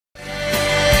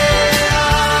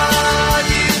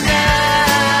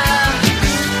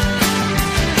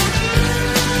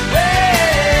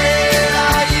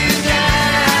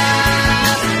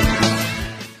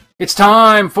It's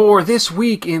time for This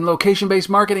Week in Location-Based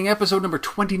Marketing, episode number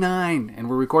 29. And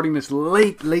we're recording this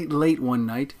late one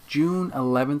night, June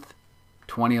 11th,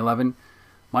 2011.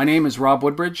 My name is Rob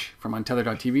Woodbridge from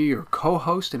Untether.tv, your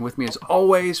co-host. And with me as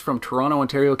always from Toronto,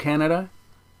 Ontario, Canada,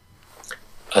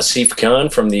 Asif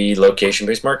Khan from the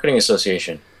Location-Based Marketing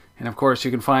Association. And of course, you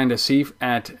can find Asif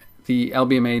at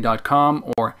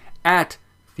TheLBMA.com or at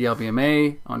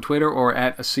TheLBMA on Twitter or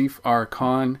at Asif R.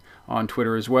 Khan on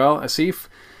Twitter as well. Asif,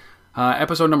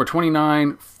 episode number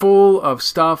 29, full of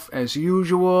stuff as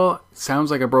usual.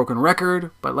 Sounds like a broken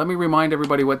record, but let me remind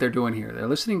everybody what they're doing here. They're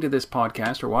listening to this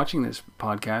podcast or watching this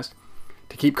podcast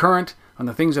to keep current on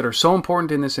the things that are so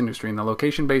important in this industry, in the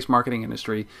location-based marketing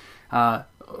industry.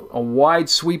 A wide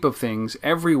sweep of things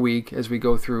every week as we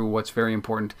go through what's very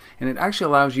important, and it actually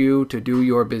allows you to do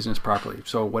your business properly.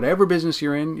 So whatever business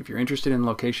you're in, if you're interested in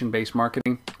location-based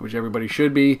marketing, which everybody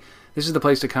should be, this is the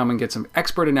place to come and get some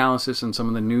expert analysis on some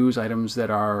of the news items that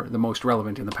are the most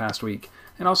relevant in the past week.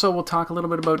 And also we'll talk a little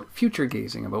bit about future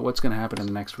gazing, about what's going to happen in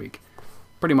the next week.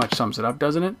 Pretty much sums it up,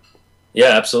 doesn't it?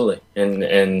 Yeah, absolutely.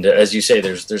 And as you say,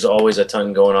 there's always a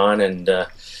ton going on, and I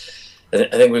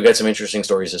think we've got some interesting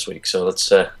stories this week, so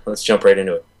let's jump right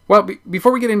into it. Well,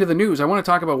 before we get into the news, I want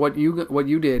to talk about what the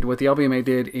LBMA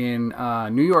did in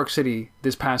New York City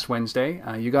this past Wednesday.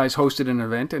 You guys hosted an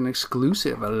event,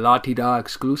 a la-ti-da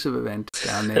exclusive event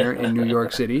down there in New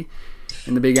York City,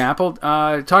 in the Big Apple.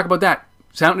 Talk about that.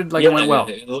 Sounded like it went well.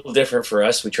 A little different for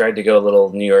us. We tried to go a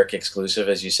little New York exclusive,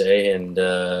 as you say, and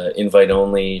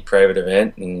invite-only private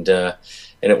event, and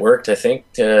it worked. I think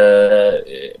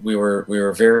we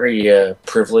were very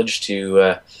privileged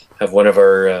to have one of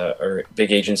our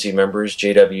big agency members,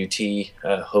 JWT,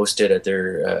 hosted at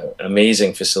their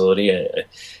amazing facility.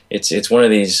 It's one of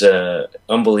these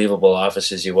unbelievable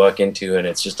offices you walk into, and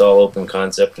it's just all open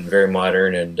concept and very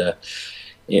modern, and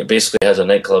it basically has a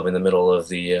nightclub in the middle of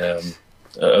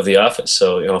the office.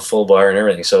 So full bar and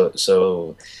everything.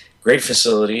 So great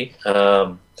facility.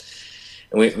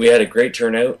 And we had a great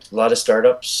turnout, a lot of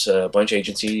startups, a bunch of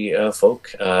agency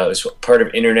folk. It was part of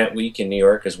Internet Week in New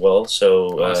York as well,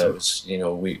 so awesome. it was,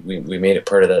 we made it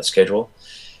part of that schedule.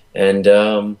 And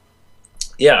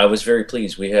yeah, I was very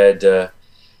pleased. We had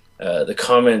the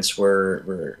comments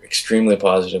were extremely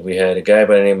positive. We had a guy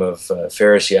by the name of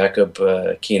Faris Jacob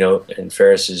keynote, and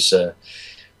Faris is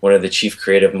one of the chief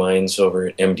creative minds over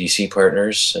at MDC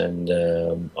Partners, and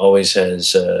always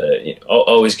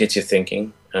gets you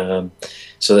thinking.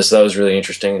 So that was really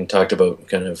interesting, and talked about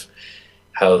kind of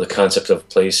how the concept of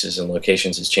places and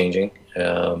locations is changing,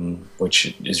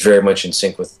 which is very much in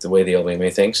sync with the way the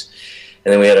LBMA thinks.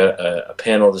 And then we had a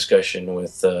panel discussion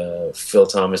with Phil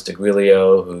Thomas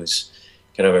DeGuilio, who's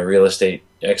kind of a real estate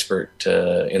expert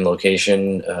in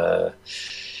location.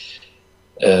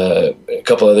 A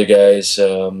couple other guys,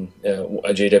 a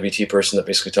JWT person that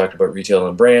basically talked about retail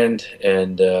and brand,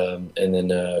 and then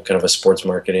kind of a sports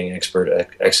marketing expert,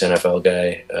 ex-NFL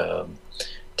guy,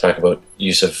 talk about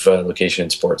use of location in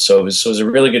sports. So it was a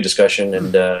really good discussion,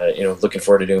 and looking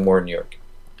forward to doing more in New York.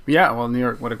 Yeah, well, New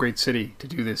York, what a great city to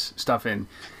do this stuff in.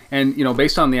 And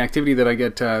based on the activity that I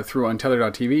get through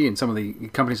Untether.tv and some of the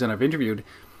companies that I've interviewed,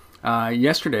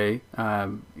 yesterday,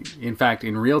 in fact,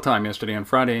 in real time yesterday on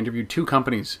Friday, I interviewed 2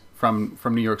 companies from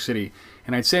New York City.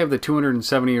 And I'd say of the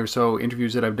 270 or so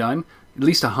interviews that I've done, at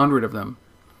least 100 of them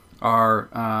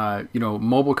are,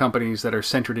 mobile companies that are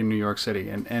centered in New York City.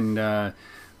 And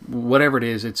whatever it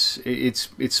is, it's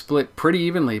split pretty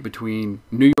evenly between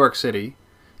New York City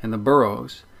and the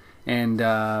boroughs and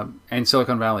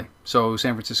Silicon Valley. So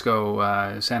San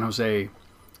Francisco, San Jose.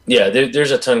 Yeah,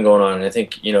 there's a ton going on, and I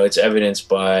think it's evidenced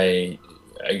by,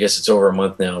 I guess it's over a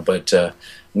month now, but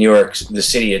New York, the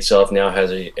city itself now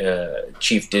has a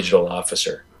chief digital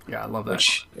officer. Yeah, I love that.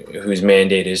 Whose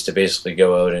mandate is to basically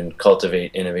go out and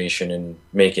cultivate innovation and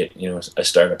make it a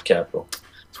startup capital.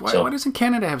 So why doesn't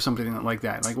Canada have something like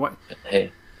that? Like what?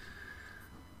 Hey,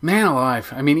 man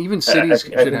alive! I mean, even cities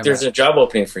should have. There's a job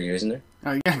opening for you, isn't there?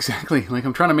 Yeah, exactly. Like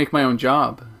I'm trying to make my own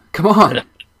job. Come on.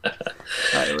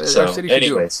 So, our city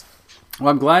anyways, well,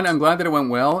 I'm glad that it went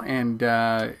well, and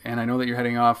I know that you're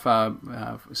heading off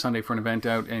Sunday for an event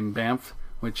out in Banff.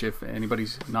 Which, if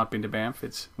anybody's not been to Banff,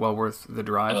 it's well worth the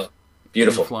drive. Oh,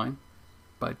 beautiful flying.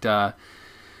 But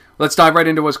let's dive right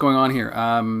into what's going on here.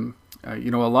 A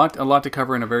lot to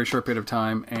cover in a very short period of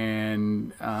time,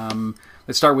 and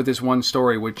let's start with this one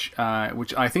story, which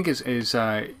I think is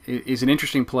an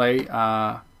interesting play.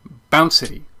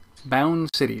 Bouncity.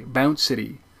 Bouncity,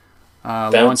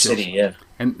 yeah.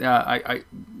 And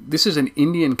this is an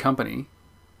Indian company.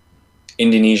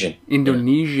 Indonesian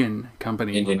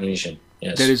company. Indonesian.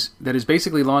 Yes. That has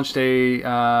basically launched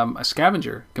a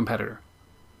scavenger competitor.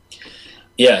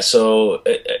 Yeah, so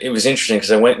it was interesting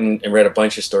because I went and read a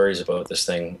bunch of stories about this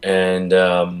thing, and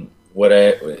from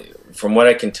what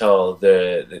I can tell,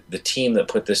 the team that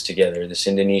put this together, this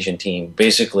Indonesian team,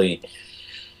 basically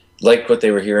liked what they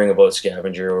were hearing about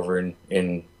scavenger over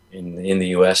in the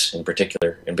U.S. in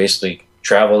particular, and basically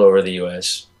traveled over the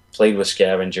U.S., played with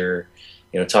scavenger,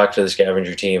 talked to the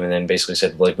scavenger team, and then basically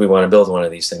said, like, we want to build one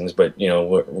of these things, but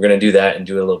we're going to do that and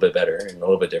do it a little bit better and a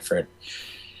little bit different.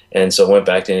 And so went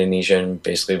back to Indonesia and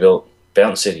basically built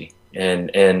Bouncity,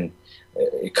 and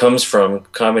it comes from a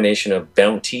combination of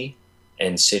bounty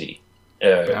and city.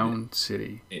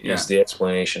 Bouncity is the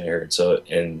explanation I heard. So,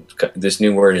 and this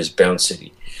new word is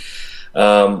Bouncity.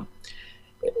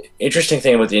 Interesting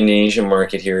thing about the Indonesian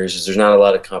market here is there's not a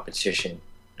lot of competition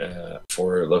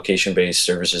for location-based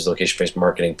services, location-based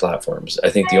marketing platforms. I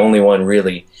think the only one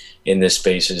really in this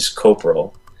space is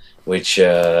Copro, which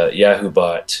Yahoo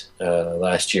bought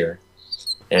last year,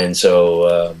 and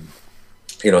so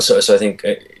so I think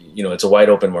it's a wide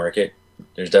open market.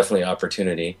 There's definitely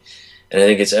opportunity, and I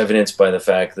think it's evidenced by the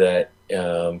fact that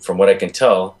from what I can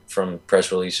tell from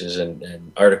press releases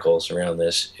and articles around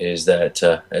this is that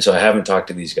so I haven't talked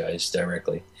to these guys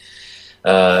directly.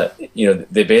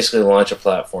 They basically launch a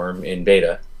platform in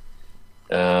beta,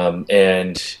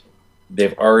 and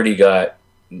they've already got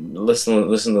listen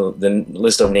to the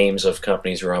list of names of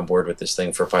companies who are on board with this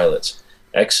thing for pilots: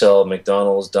 XL,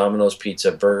 McDonald's, Domino's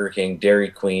Pizza, Burger King, Dairy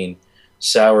Queen,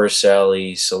 Sour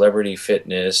Sally, Celebrity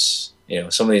Fitness.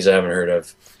 Some of these I haven't heard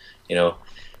of.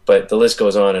 But the list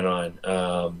goes on and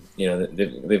on.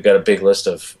 They've got a big list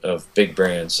of big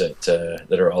brands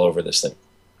that are all over this thing.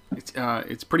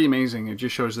 It's pretty amazing. It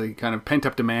just shows the kind of pent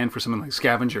up demand for something like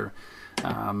Scavenger.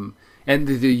 And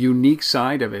the unique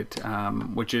side of it,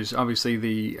 which is obviously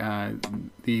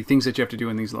the things that you have to do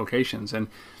in these locations. And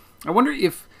I wonder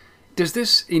does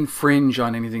this infringe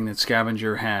on anything that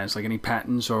Scavenger has, like any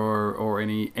patents or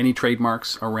any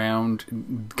trademarks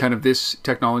around kind of this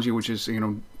technology, which is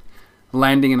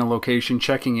landing in a location,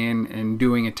 checking in, and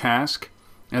doing a task,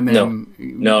 and then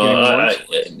no,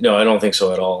 I don't think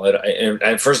so at all.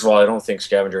 First of all, I don't think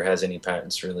Scavenger has any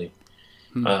patents really.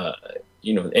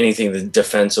 Anything that's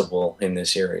defensible in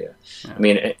this area. Yeah. I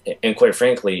mean, and quite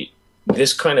frankly,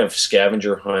 this kind of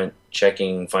scavenger hunt,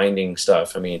 checking, finding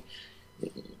stuff, I mean,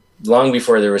 long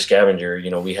before there was Scavenger,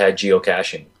 we had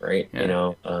geocaching, right?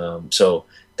 Yeah. So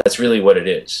that's really what it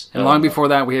is. And long before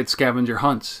that, we had scavenger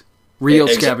hunts, real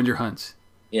scavenger hunts.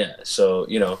 Yeah, so,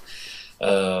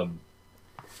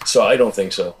 so I don't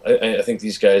think so. I think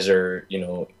these guys are,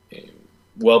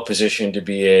 well positioned to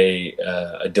be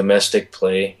a domestic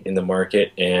play in the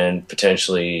market, and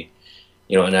potentially,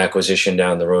 an acquisition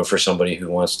down the road for somebody who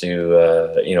wants to,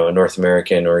 a North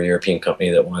American or European company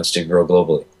that wants to grow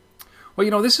globally.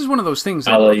 Well, this is one of those things.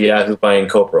 Yahoo buying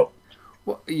Copro.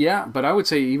 Well, yeah, but I would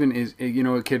say even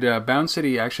could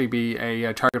Bouncity actually be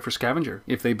a target for Scavenger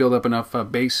if they build up enough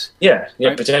base? Yeah,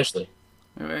 right? Potentially.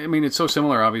 I mean, it's so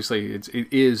similar. Obviously, it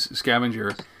is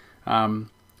Scavenger.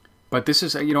 But this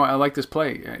is, I like this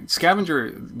play.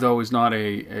 Scavenger, though, is not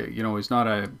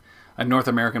a North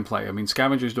American play. I mean,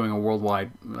 Scavenger is doing a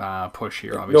worldwide push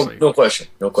here, obviously. No question.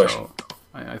 So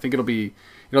I think it'll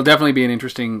definitely be an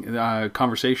interesting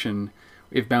conversation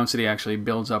if Bouncity actually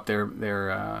builds up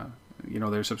their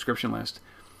subscription list.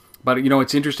 But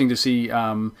it's interesting to see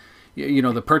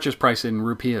the purchase price in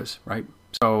rupees, right?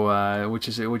 So which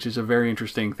is a very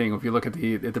interesting thing if you look at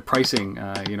the pricing.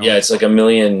 Yeah, it's like $1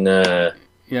 million.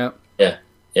 Yeah.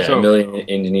 So, 1 million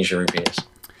Indonesian rupees.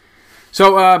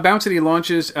 So Bouncity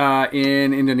launches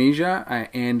in Indonesia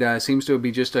and seems to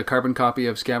be just a carbon copy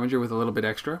of Scavenger with a little bit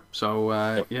extra. So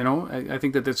I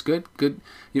think that's good. Good.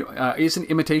 Isn't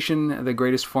imitation the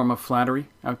greatest form of flattery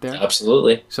out there?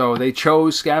 Absolutely. So they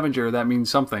chose Scavenger. That means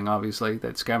something, obviously,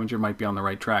 that Scavenger might be on the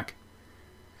right track.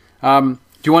 Do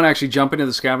you want to actually jump into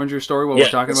the Scavenger story while we're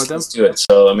talking about them? Let's do it.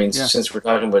 So I mean, since we're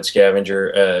talking about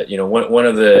Scavenger, one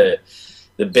of the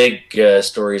big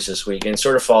stories this week, and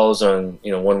sort of follows on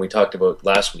one we talked about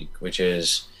last week, which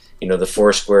is the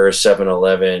Foursquare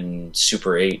 7-Eleven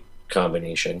Super 8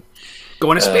 combination.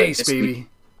 Going to space, baby.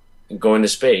 Going to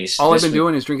space. All I've been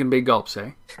doing is drinking big gulps,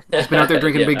 eh? Just been out there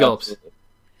drinking big gulps. Absolutely.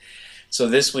 So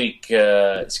this week,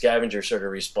 Scavenger sort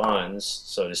of responds,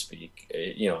 so to speak,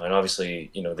 and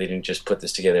obviously, they didn't just put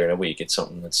this together in a week. It's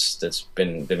something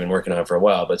they've been working on for a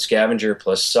while. But Scavenger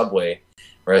plus Subway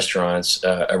restaurants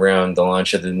around the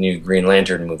launch of the new Green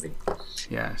Lantern movie.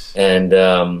 Yes.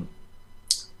 And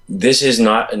this is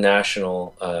not a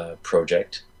national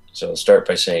project. So I'll start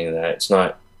by saying that it's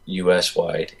not U.S.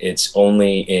 wide. It's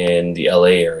only in the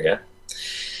L.A. area.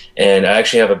 And I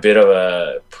actually have a bit of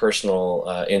a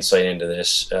personal insight into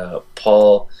this.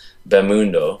 Paul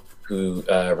Bamundo, who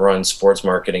runs sports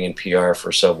marketing and PR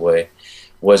for Subway,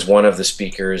 was one of the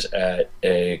speakers at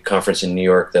a conference in New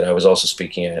York that I was also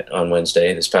speaking at on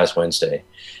Wednesday, this past Wednesday.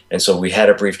 And so we had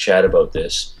a brief chat about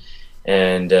this.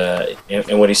 And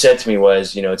what he said to me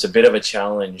was, it's a bit of a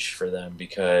challenge for them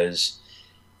because,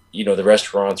 the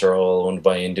restaurants are all owned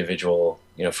by individual,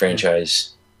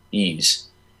 franchisees.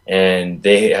 And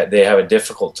they have a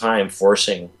difficult time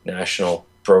forcing national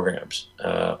programs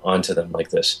onto them like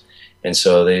this. And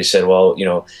so they said, well,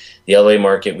 the LA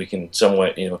market we can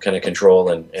somewhat, kind of control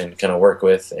and kind of work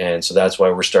with. And so that's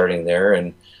why we're starting there.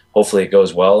 And hopefully it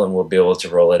goes well and we'll be able to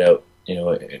roll it out,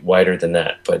 wider than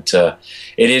that. But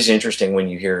it is interesting when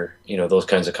you hear, those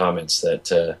kinds of comments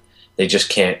that they just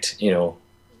can't,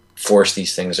 force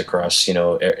these things across,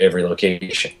 every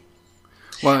location.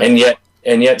 Wow.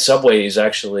 And yet Subway is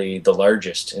actually the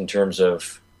largest in terms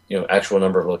of, actual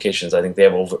number of locations. I think they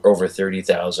have over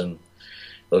 30,000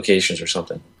 locations or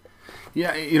something.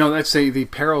 Yeah, let's say the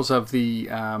perils of the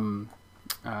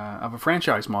of a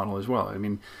franchise model as well. I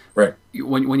mean, right.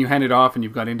 When you hand it off and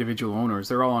you've got individual owners,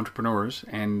 they're all entrepreneurs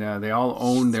and they all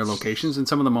own their locations, and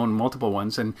some of them own multiple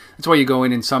ones. And that's why you go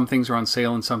in and some things are on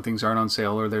sale and some things aren't on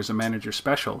sale, or there's a manager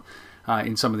special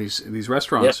in some of these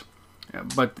restaurants. Yeah.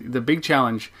 But the big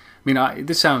challenge,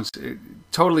 this sounds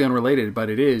totally unrelated, but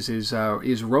it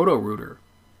is Roto-Rooter,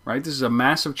 right? This is a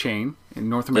massive chain in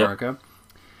North America. Yeah.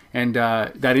 And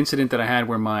that incident that I had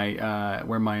where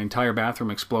my entire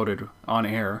bathroom exploded on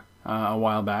air a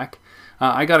while back,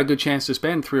 I got a good chance to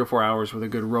spend 3 or 4 hours with a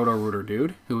good Roto-Rooter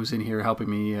dude who was in here helping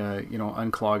me,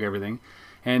 unclog everything.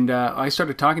 And I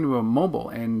started talking to him about mobile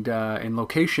and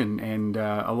location and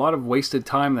a lot of wasted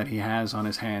time that he has on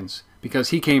his hands because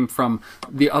he came from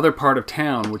the other part of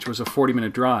town, which was a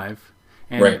 40-minute drive,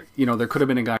 and right. There could have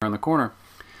been a guy around the corner.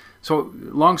 So,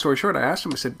 long story short, I asked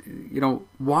him, I said,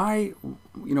 why,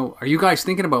 are you guys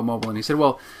thinking about mobile? And he said,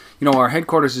 well, our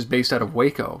headquarters is based out of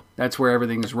Waco. That's where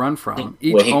everything is run from.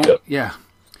 Waco.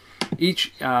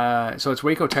 So it's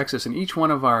Waco, Texas, and each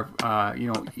one of our,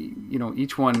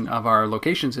 each one of our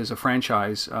locations is a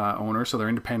franchise owner, so they're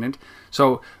independent.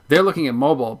 So they're looking at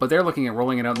mobile, but they're looking at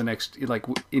rolling it out in the next,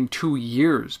 in 2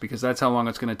 years, because that's how long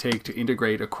it's going to take to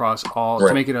integrate across all, right.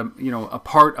 To make it a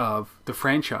part of the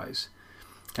franchise.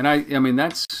 And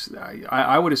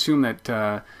I would assume that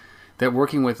that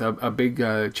working with a big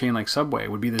chain like Subway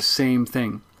would be the same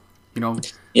thing,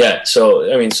 Yeah.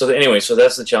 So so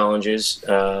that's the challenges.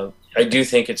 I do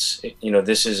think it's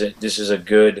this is a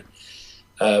good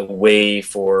way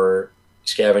for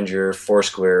Scavenger,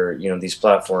 Foursquare, these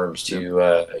platforms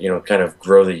to kind of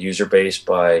grow the user base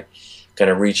by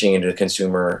kind of reaching into the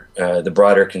consumer, the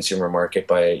broader consumer market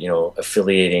by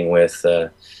affiliating with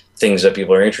things that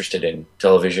people are interested in,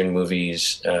 television,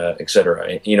 movies,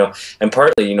 etc. And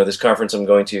partly, this conference I'm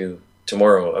going to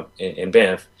tomorrow in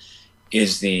Banff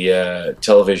is the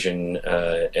television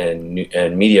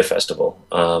and media festival,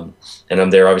 and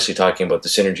I'm there obviously talking about the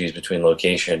synergies between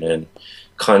location and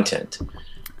content,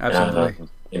 absolutely,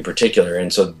 in particular.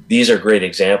 And so these are great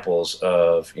examples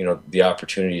of the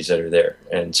opportunities that are there.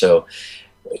 And so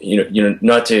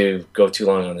not to go too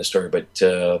long on this story, but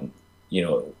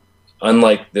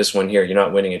unlike this one here, you're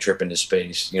not winning a trip into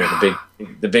space.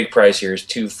 The big prize here is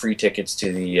 2 free tickets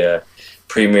to the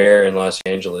premiere in Los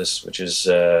Angeles, which is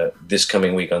this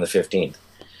coming week on the 15th.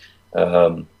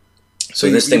 So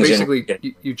this thing's basically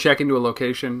you check into a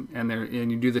location and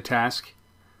you do the task.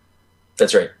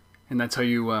 That's right. And that's how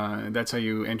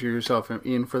you enter yourself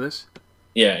in for this.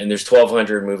 Yeah, and there's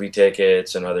 1,200 movie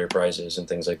tickets and other prizes and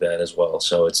things like that as well.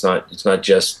 So it's not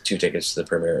just 2 tickets to the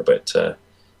premiere, but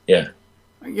yeah.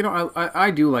 I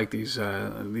do like these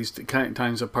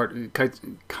kinds of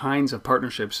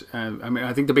partnerships.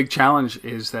 I think the big challenge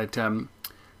is that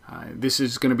this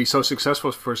is going to be so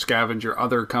successful for Scavenger.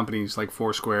 Other companies like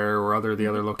Foursquare or the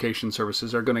other location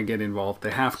services are going to get involved. They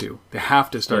have to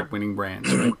start winning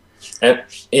brands. Right?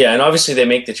 And obviously they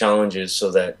make the challenges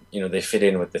so that they fit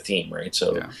in with the theme, right?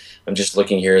 So yeah. I'm just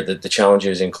looking here that the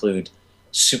challenges include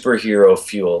superhero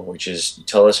fuel, which is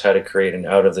tell us how to create an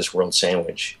out of this world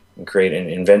sandwich and create an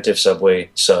inventive Subway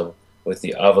sub with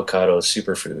the avocado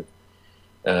superfood.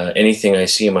 Anything I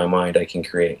see in my mind, I can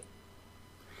create.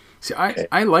 See,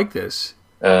 I like this.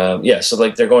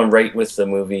 So they're going right with the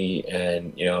movie,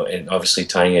 and and obviously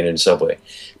tying it in Subway.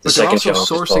 But they're also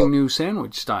sourcing new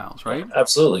sandwich styles, right?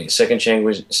 Absolutely. Second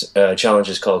challenge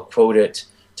is called Quote It.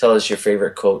 Tell us your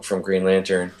favorite quote from Green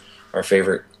Lantern. Our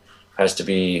favorite has to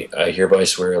be, I hereby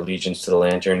swear allegiance to the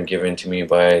lantern given to me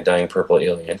by a dying purple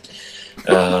alien.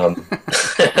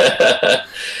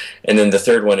 And then the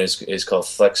third one is called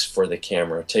Flex for the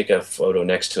Camera. Take a photo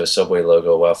next to a Subway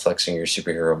logo while flexing your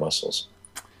superhero muscles,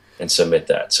 and submit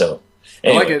that. So,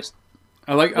 anyways,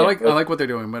 I like it. I like what they're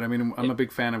doing, but I mean, I'm a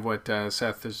big fan of what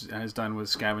Seth has done with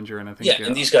Scavenger, and I think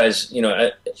and these guys,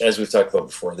 as we've talked about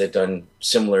before, they've done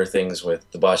similar things with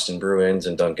the Boston Bruins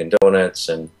and Dunkin' Donuts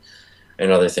and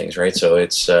other things, right? So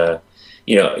it's I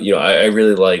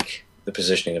really like the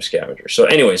positioning of Scavenger. So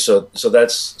anyway, so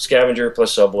that's Scavenger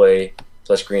plus Subway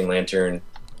plus Green Lantern,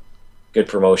 good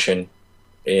promotion.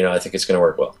 I think it's going to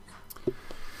work well.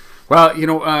 Well,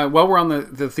 while we're on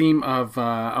the theme of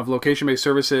location-based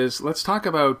services, let's talk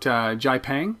about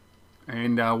Jiepang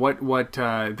and what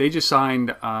they just signed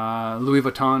Louis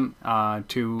Vuitton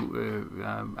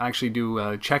to actually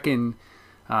do check-in.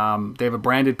 They have a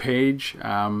branded page.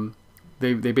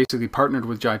 They basically partnered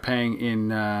with Jiepang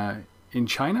in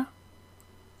China.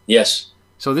 Yes.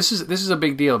 So this is a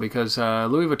big deal because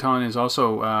Louis Vuitton is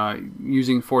also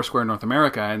using Foursquare North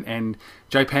America, and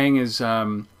Jiepang is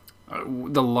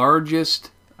the largest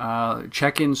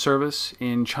check-in service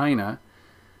in China,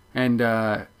 and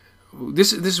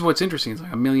this is what's interesting. It's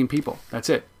like 1 million people. That's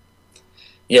it.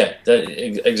 Yeah,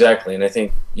 exactly. And I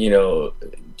think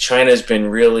China's been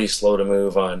really slow to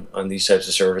move on these types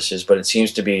of services, but it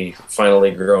seems to be finally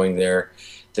growing there.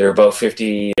 There are about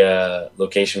 50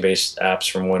 location-based apps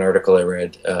from one article I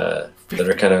read that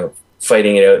are kind of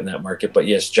fighting it out in that market. But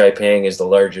yes, Jiepang is the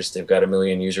largest. They've got 1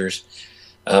 million users.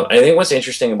 I think what's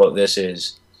interesting about this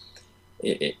is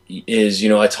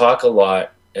I talk a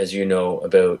lot, as you know,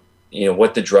 about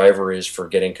what the driver is for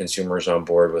getting consumers on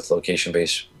board with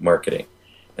location-based marketing,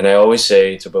 and I always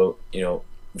say it's about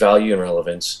value and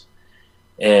relevance.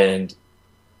 And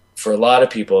for a lot of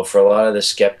people, for a lot of the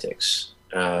skeptics,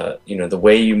 the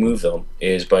way you move them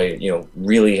is by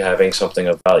really having something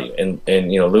of value. And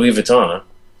Louis Vuitton,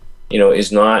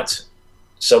 is not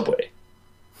Subway.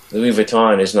 Louis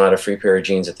Vuitton is not a free pair of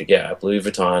jeans at the Gap. Louis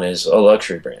Vuitton is a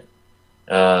luxury brand,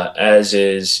 as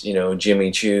is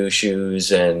Jimmy Choo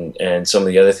shoes and some of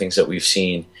the other things that we've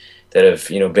seen that have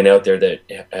been out there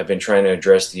that have been trying to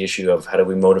address the issue of how do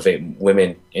we motivate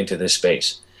women into this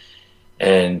space.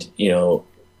 And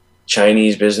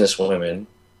Chinese business women,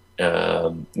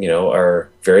 are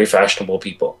very fashionable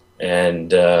people,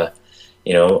 and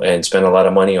and spend a lot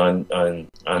of money on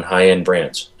high end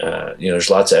brands. There's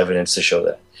lots of evidence to show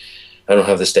that. I don't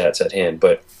have the stats at hand,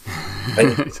 but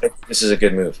I think this is a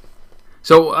good move.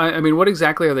 So, I mean, what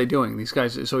exactly are they doing? These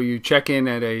guys. So you check in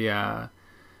at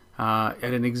at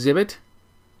an exhibit,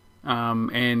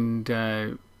 and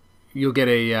you'll get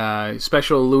a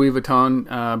special Louis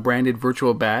Vuitton branded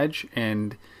virtual badge,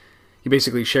 and you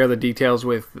basically share the details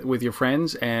with your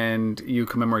friends, and you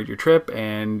commemorate your trip,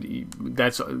 and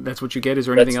that's what you get. Is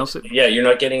there anything else? Yeah, you're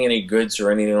not getting any goods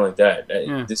or anything like that.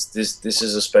 Yeah. This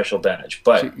is a special badge,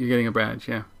 but so you're getting a badge.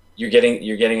 Yeah, you're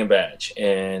getting a badge,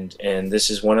 and this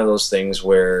is one of those things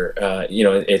where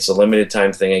it's a limited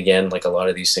time thing. Again, like a lot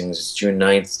of these things, it's June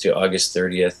 9th to August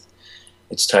 30th.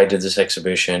 It's tied to this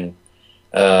exhibition,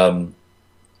 and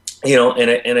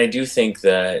I do think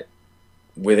that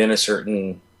within a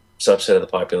certain subset of the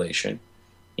population,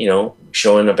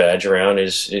 showing a badge around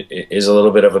is a little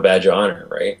bit of a badge of honor,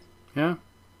 right? Yeah.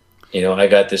 I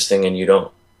got this thing and you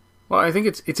don't. Well, I think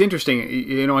it's interesting.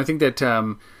 I think that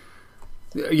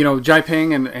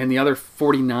Jiepang and the other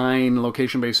 49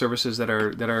 location-based services that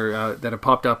have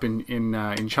popped up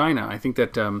in China. I think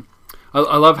that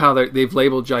I love how they've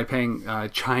labeled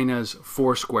Jiepang China's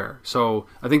Foursquare. So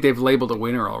I think they've labeled a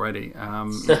winner already.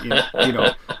 When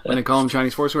they call them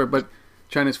Chinese Foursquare, but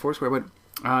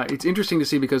it's interesting to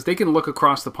see because they can look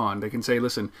across the pond. They can say,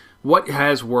 listen, what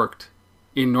has worked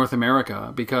in North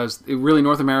America? Because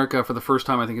North America, for the first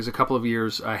time, I think, is a couple of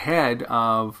years ahead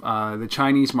of the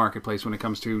Chinese marketplace when it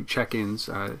comes to check-ins.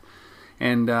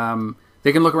 And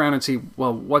they can look around and see,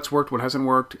 well, what's worked, what hasn't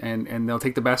worked, and they'll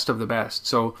take the best of the best.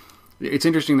 So it's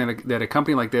interesting that a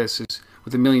company like this is,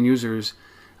 with 1 million users,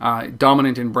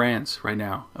 dominant in brands right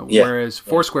now. Yeah. Whereas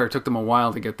Foursquare took them a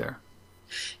while to get there.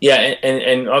 Yeah,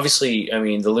 and obviously, I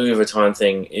mean, the Louis Vuitton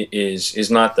thing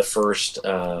is not the first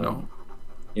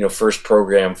first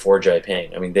program for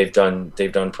Jiepang. I mean, they've done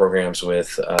programs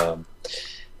with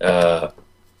IBM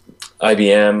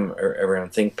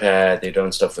around ThinkPad. They've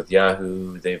done stuff with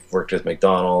Yahoo. They've worked with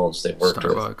McDonald's. They've worked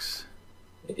Starbucks.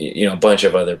 With a bunch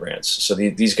of other brands. So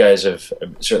these guys have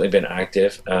certainly been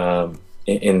active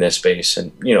in this space,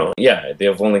 and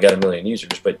they've only got 1 million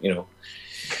users, but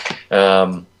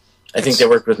I think they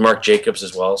worked with Marc Jacobs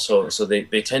as well, so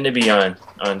they tend to be on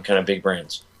kind of big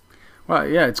brands. Well,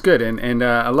 yeah, it's good, and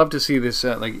I love to see this.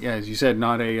 As you said,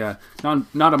 not a mom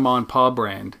and pop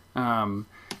brand.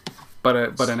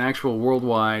 but an actual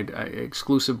worldwide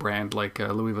exclusive brand like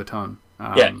Louis Vuitton.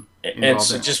 Yeah, and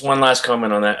so just one last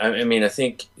comment on that. I mean, I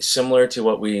think similar to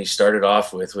what we started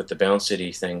off with the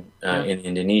Bouncity thing in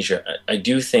Indonesia, I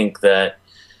do think that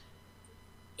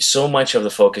so much of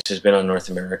the focus has been on North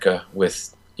America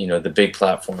with, you know, the big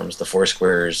platforms, the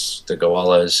Foursquares, the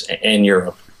Goallas, and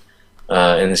Europe,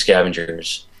 and the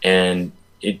Scavengers. And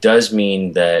it does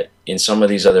mean that in some of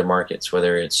these other markets,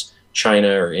 whether it's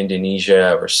China or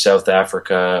Indonesia or South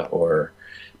Africa or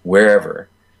wherever,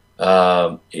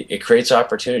 it creates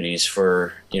opportunities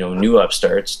for, you know, new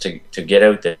upstarts to get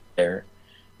out there,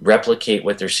 replicate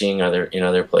what they're seeing in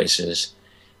other places,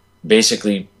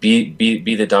 basically be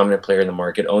the dominant player in the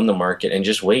market, own the market, and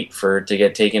just wait for it to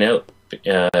get taken out.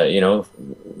 You know,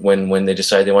 when they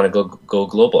decide they want to go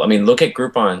global. I mean, look at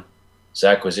Groupon's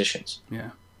acquisitions.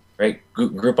 Yeah. Right.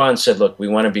 Groupon said, "Look, we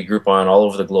want to be Groupon all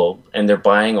over the globe," and they're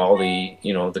buying all the,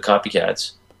 you know, the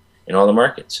copycats in all the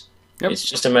markets. Yep. It's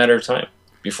just a matter of time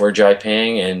before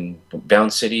Jiepang and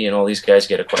Bouncity and all these guys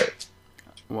get acquired.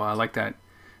 Well, I like that.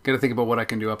 Got to think about what I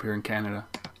can do up here in Canada.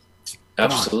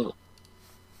 Absolutely.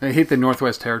 I hit the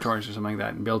Northwest Territories or something like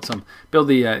that, and build the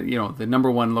you know, the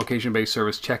 #1 location-based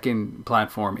service check-in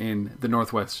platform in the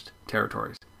Northwest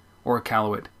Territories or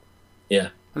Iqaluit. Yeah,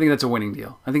 I think that's a winning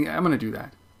deal. I think I'm going to do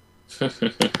that.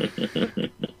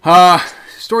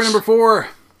 Story number 4.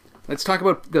 Let's talk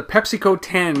about the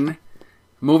PepsiCo10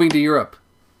 moving to Europe.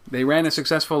 They ran a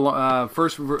successful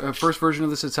first version of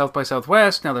this at South by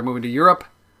Southwest. Now they're moving to Europe.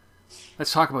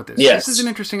 Let's talk about this. Yes. This is an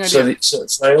interesting idea. So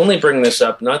I only bring this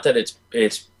up, not that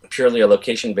it's purely a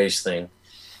location-based thing,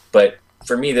 but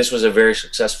for me, this was a very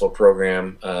successful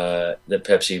program that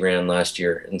Pepsi ran last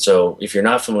year. And so if you're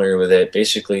not familiar with it,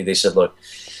 basically they said, look,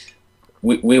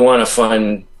 we want to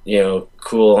fund, you know,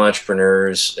 cool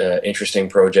entrepreneurs, interesting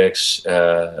projects,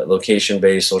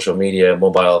 location-based, social media,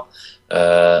 mobile,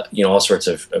 you know, all sorts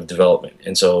of development.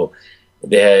 And so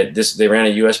they ran a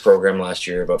U.S. program last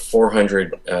year. About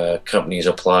 400 companies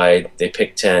applied. They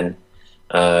picked 10,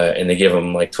 and they give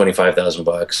them like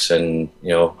 $25,000 and, you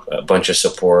know, a bunch of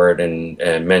support and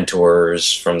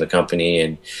mentors from the company,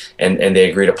 and they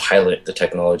agree to pilot the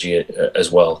technology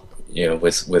as well, you know,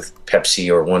 with Pepsi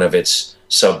or one of its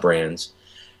sub brands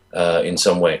in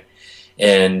some way.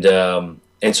 And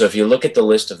so if you look at the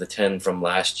list of the 10 from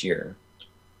last year,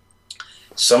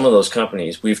 some of those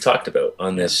companies we've talked about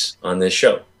on this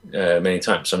show many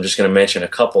times. So I'm just going to mention a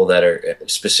couple that are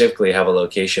specifically have a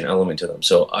location element to them.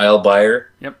 So iLBuyer,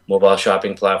 mobile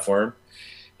shopping platform,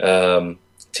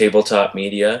 Tabletop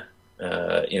Media.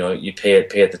 You know, you pay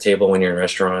at the table when you're in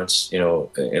restaurants, you know,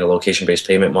 in a location-based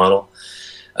payment model.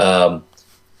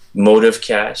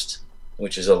 MotiveCast,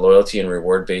 which is a loyalty and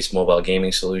reward-based mobile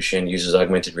gaming solution, uses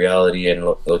augmented reality and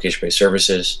location-based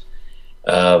services.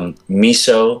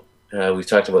 Miso, we've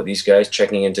talked about these guys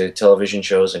checking into television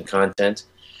shows and content.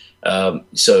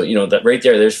 So, you know, that right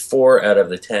there's 4 out of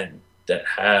the 10 that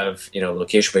have, you know,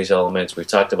 location-based elements. We've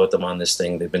talked about them on this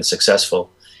thing. They've been successful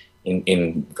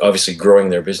in obviously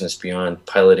growing their business beyond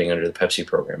piloting under the Pepsi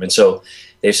program. And so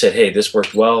they've said, hey, this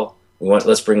worked well.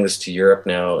 Let's bring this to Europe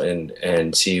now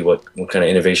and see what kind of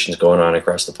innovation is going on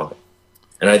across the pond.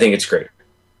 And I think it's great.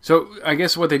 So I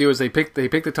guess what they do is they pick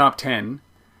the top 10.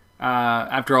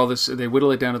 After all this, they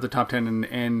whittle it down to the top 10,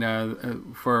 and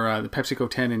for the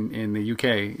PepsiCo10 in the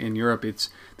UK, in Europe,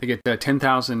 they get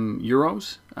 10,000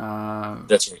 euros.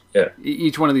 That's right. Yeah.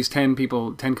 Each one of these 10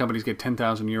 companies get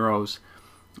 10,000 euros,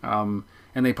 and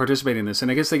they participate in this. And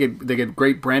I guess they get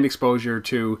great brand exposure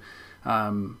to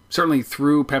certainly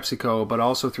through PepsiCo, but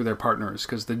also through their partners,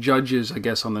 because the judges, I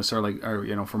guess, on this are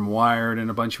you know, from Wired and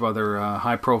a bunch of other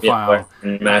high profile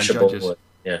judges.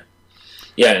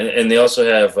 Yeah, and they also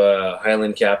have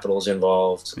Highland Capital's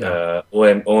involved,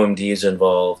 OMD's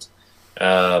involved.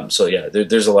 So yeah,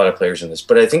 there's a lot of players in this.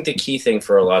 But I think the key thing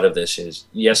for a lot of this is,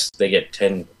 yes, they get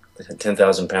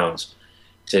 10,000 pounds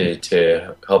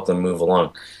to help them move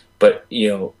along. But, you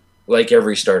know, like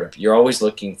every startup, you're always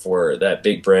looking for that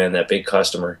big brand, that big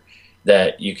customer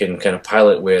that you can kind of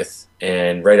pilot with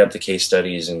and write up the case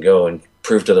studies and go and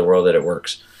prove to the world that it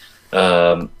works.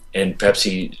 And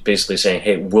Pepsi basically saying,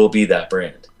 hey, we'll be that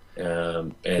brand.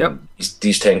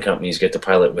 These 10 companies get to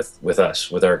pilot with us,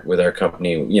 with our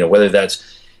company, you know, whether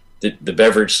that's the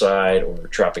beverage side or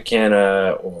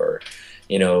Tropicana or,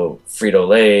 you know,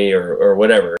 Frito-Lay or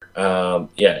whatever.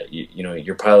 You know,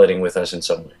 you're piloting with us in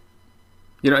some way.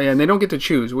 You know, and they don't get to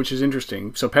choose, which is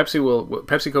interesting. So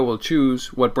PepsiCo will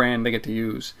choose what brand they get to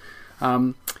use.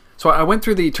 So I went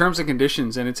through the terms and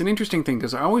conditions, and it's an interesting thing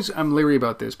because I'm leery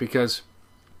about this, because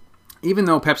even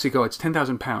though PepsiCo, it's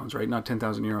 10,000 pounds, right? Not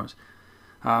 10,000 euros.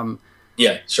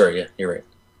 Yeah, sorry, yeah, you're right.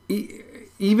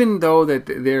 even though that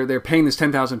they're paying this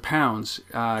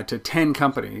 £10,000 to 10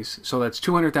 companies, so that's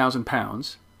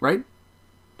 £200,000, right?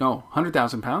 No,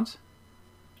 £100,000.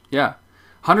 Yeah,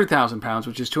 £100,000,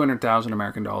 which is 200,000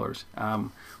 American dollars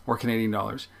or Canadian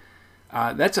dollars.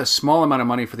 That's a small amount of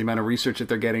money for the amount of research that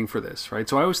they're getting for this, right?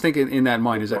 So I always think in that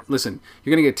mind is that, listen,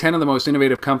 you're going to get 10 of the most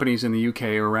innovative companies in the UK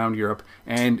or around Europe,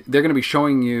 and they're going to be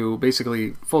showing you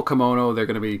basically full kimono. They're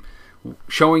going to be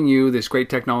showing you this great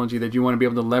technology that you want to be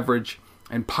able to leverage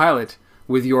and pilot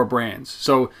with your brands.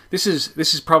 So this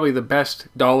is probably the best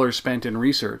dollars spent in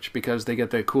research because they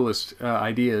get the coolest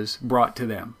ideas brought to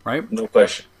them, right? No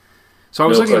question. So I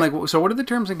was looking like, so what are the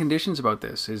terms and conditions about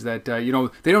this? Is that, you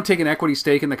know, they don't take an equity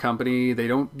stake in the company. They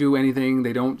don't do anything.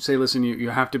 They don't say, listen, you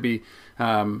have to be,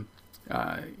 you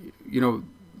know,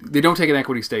 they don't take an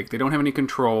equity stake. They don't have any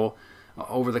control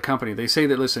over the company. They say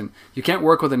that, listen, you can't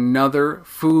work with another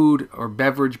food or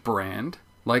beverage brand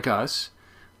like us.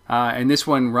 And this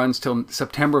one runs till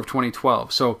September of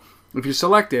 2012. So if you're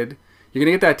selected, you're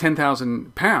going to get that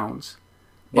 £10,000,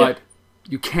 but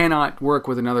you cannot work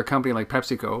with another company like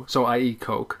PepsiCo, so i.e.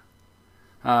 Coke,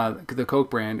 the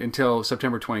Coke brand, until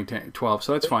September 2012.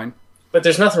 So that's fine. But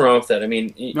there's nothing wrong with that. I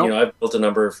mean, you know, I've built a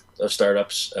number of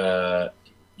startups,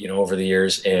 you know, over the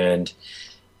years, and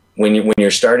when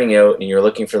you're starting out and you're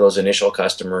looking for those initial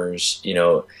customers, you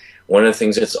know, one of the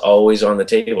things that's always on the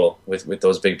table with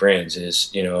those big brands is,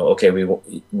 you know, okay,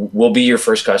 we'll be your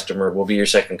first customer, we'll be your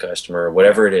second customer,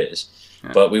 whatever it is,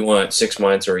 but we want 6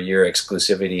 months or a year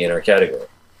exclusivity in our category.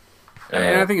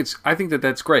 And I think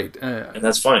that's great, and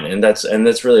that's fine, and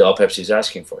that's really all Pepsi's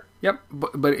asking for. Yep,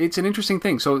 but it's an interesting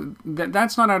thing. So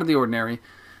that's not out of the ordinary.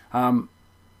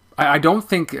 I don't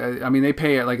think. I mean, they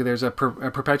pay like there's a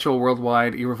perpetual,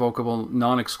 worldwide, irrevocable,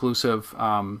 non-exclusive,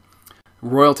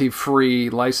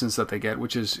 royalty-free license that they get,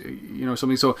 which is, you know,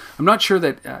 something. So I'm not sure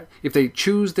that if they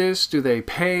choose this, do they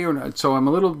pay or not? So I'm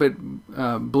a little bit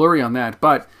blurry on that.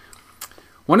 But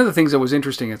one of the things that was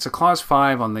interesting, it's a clause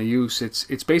 5 on the use.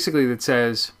 It's basically that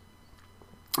says,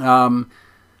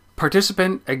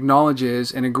 participant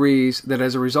acknowledges and agrees that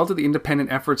as a result of the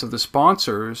independent efforts of the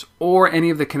sponsors or any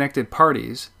of the connected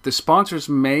parties, the sponsors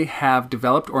may have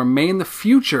developed or may in the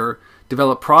future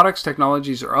develop products,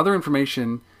 technologies, or other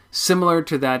information similar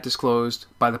to that disclosed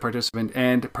by the participant,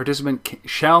 and participant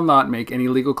shall not make any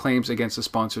legal claims against the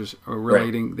sponsors or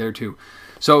relating thereto.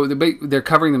 So they're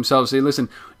covering themselves. They listen,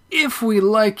 if we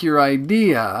like your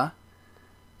idea,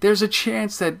 there's a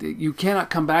chance that you cannot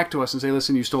come back to us and say,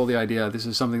 listen, you stole the idea. This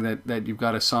is something that you've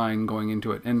got to sign going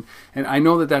into it. And I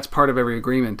know that that's part of every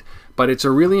agreement, but it's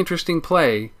a really interesting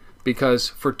play because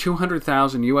for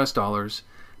 $200,000 US,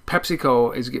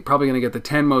 PepsiCo is probably going to get the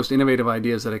 10 most innovative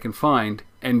ideas that I can find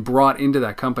and brought into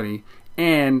that company,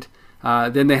 and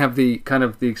then they have the kind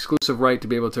of the exclusive right to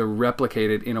be able to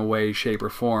replicate it in a way, shape, or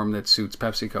form that suits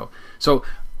PepsiCo. So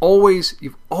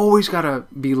you've always got to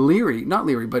be not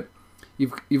leery, but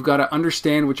you've got to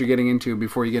understand what you're getting into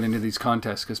before you get into these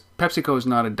contests, because PepsiCo is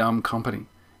not a dumb company,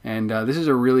 and this is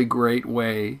a really great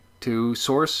way to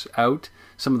source out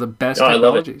some of the best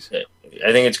technologies. I love it.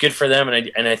 I think it's good for them,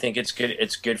 and I think it's good.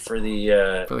 It's good for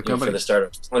the company, for the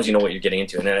startups, as long as you know what you're getting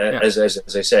into. And as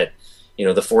I said, you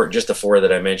know, the four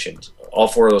that I mentioned, all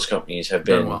 4 of those companies have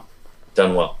been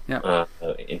done well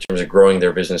in terms of growing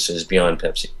their businesses beyond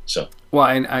Pepsi. So well,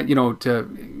 and I'm not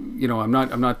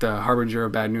the harbinger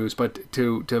of bad news, but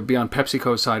to be on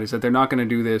PepsiCo's side is that they're not going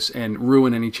to do this and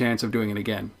ruin any chance of doing it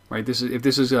again, right? If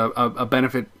this is a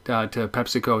benefit to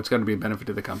PepsiCo, it's going to be a benefit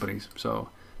to the companies. So.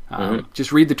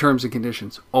 Just read the terms and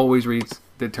conditions. Always read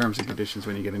the terms and conditions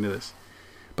when you get into this.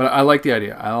 But I like the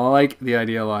idea. I like the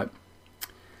idea a lot.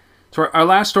 So our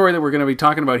last story that we're going to be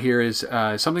talking about here is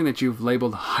something that you've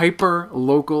labeled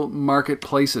hyper-local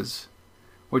marketplaces,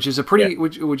 which is a pretty,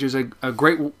 which is a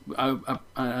great,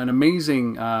 an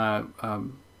amazing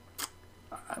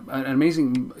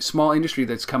small industry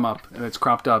that's come up, that's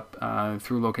cropped up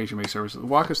through location-based services.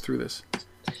 Walk us through this.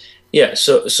 Yeah.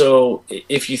 So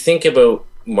if you think about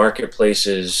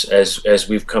marketplaces as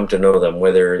we've come to know them,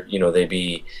 whether, you know, they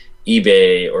be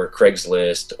eBay or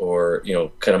Craigslist or, you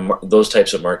know, kind of those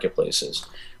types of marketplaces,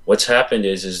 what's happened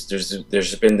is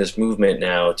there's been this movement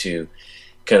now to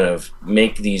kind of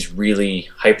make these really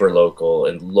hyper local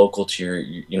and local to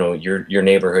your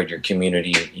neighborhood, your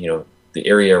community, you know, the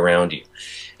area around you.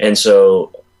 And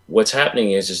so what's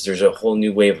happening is there's a whole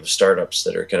new wave of startups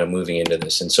that are kind of moving into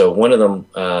this. And so one of them,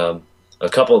 a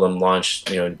couple of them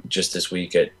launched, you know, just this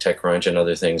week at TechCrunch and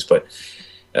other things. But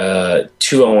 2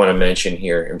 I want to mention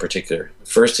here in particular.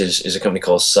 First is a company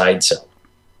called SideCell,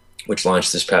 which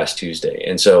launched this past Tuesday.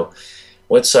 And so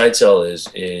what SideCell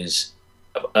is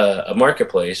a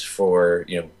marketplace for,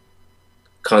 you know,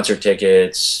 concert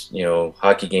tickets,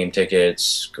 hockey game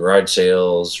tickets, garage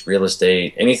sales, real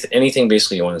estate, anything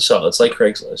basically you want to sell. It's like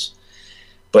Craigslist,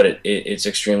 but it's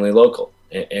extremely local.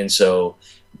 And so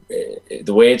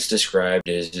the way it's described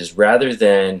is rather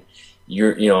than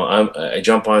I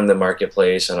jump on the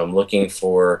marketplace and I'm looking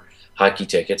for hockey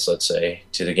tickets, let's say,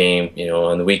 to the game,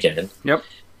 on the weekend. Yep.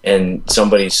 And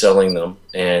somebody's selling them,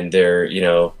 and they're,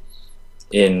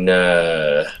 in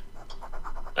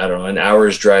I don't know, an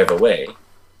hour's drive away,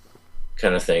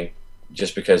 kind of thing,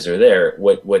 just because they're there.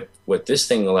 What this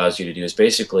thing allows you to do is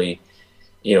basically,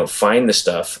 find the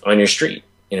stuff on your street.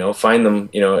 Find them,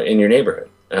 in your neighborhood.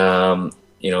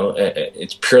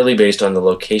 It's purely based on the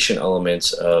location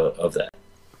elements of that.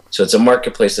 So it's a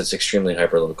marketplace that's extremely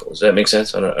hyper-local. Does that make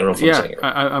sense? I don't know if I'm saying it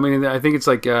right. I mean, I think it's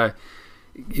like,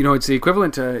 it's the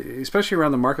equivalent, especially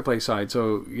around the marketplace side.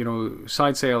 So,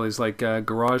 side sale is like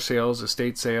garage sales,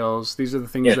 estate sales. These are the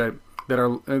things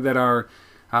that are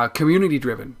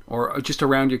community-driven or just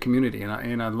around your community,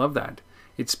 and I love that.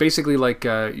 It's basically like,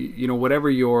 whatever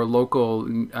your local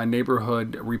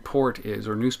neighborhood report is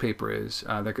or newspaper is,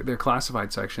 their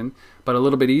classified section, but a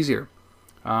little bit easier.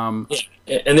 And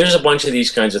there's a bunch of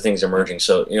these kinds of things emerging.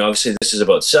 So, obviously this is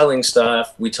about selling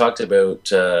stuff. We talked about,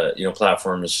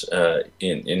 platforms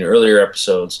in earlier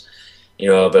episodes,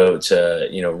 about,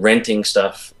 renting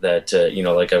stuff that,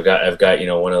 like I've got,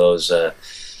 one of those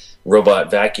robot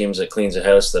vacuums that cleans a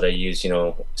house that I use,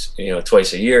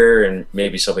 twice a year, and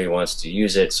maybe somebody wants to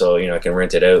use it, so I can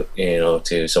rent it out,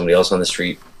 to somebody else on the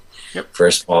street for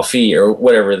a small fee or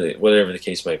whatever the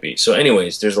case might be. So,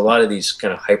 anyways, there's a lot of these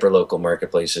kind of hyper local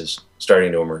marketplaces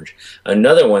starting to emerge.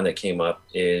 Another one that came up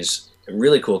is a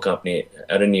really cool company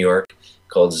out of New York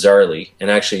called Zarly,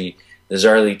 and actually the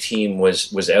Zarly team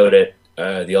was out at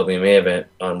the LBMA event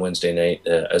on Wednesday night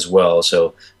as well.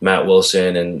 So Matt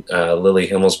Wilson and Lily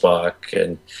Himmelsbach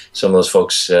and some of those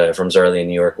folks from Zarly in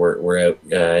New York were out,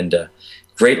 and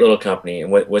great little company.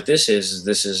 And what this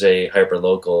is a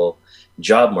hyper-local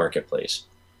job marketplace,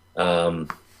 but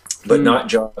not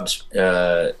jobs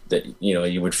that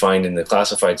you would find in the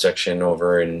classified section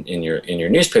over in your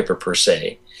newspaper per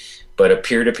se, but a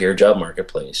peer-to-peer job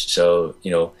marketplace. So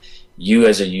you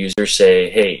as a user say,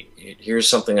 hey, here's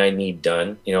something I need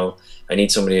done. I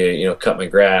need somebody to, cut my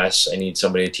grass. I need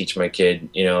somebody to teach my kid,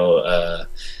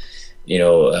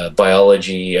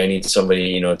 biology. I need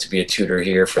somebody, to be a tutor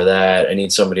here for that. I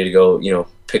need somebody to go,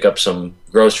 pick up some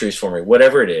groceries for me.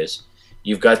 Whatever it is,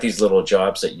 you've got these little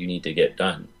jobs that you need to get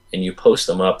done, and you post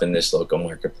them up in this local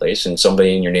marketplace, and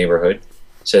somebody in your neighborhood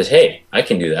says, hey, I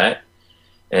can do that.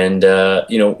 And,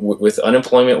 with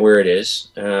unemployment where it is,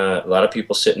 a lot of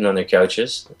people sitting on their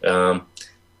couches, I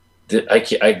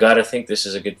got to think this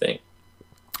is a good thing.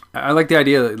 I like the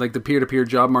idea, like the peer-to-peer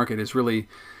job market is really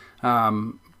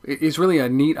a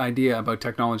neat idea about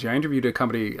technology. I interviewed a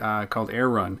company called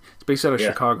Airrand. It's based out of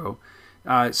Chicago.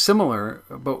 Similar,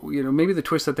 but maybe the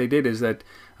twist that they did is that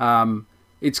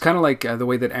it's kind of like the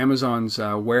way that Amazon's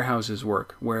warehouses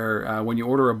work, where when you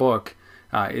order a book,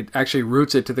 it actually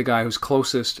routes it to the guy who's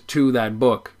closest to that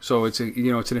book. So it's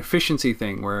it's an efficiency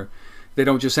thing where they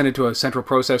don't just send it to a central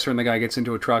processor and the guy gets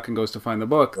into a truck and goes to find the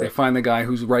book. Right. They find the guy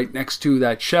who's right next to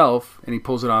that shelf and he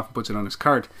pulls it off and puts it on his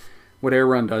cart. What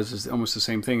Airrun does is almost the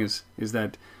same thing. Is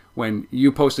that when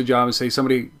you post a job and say,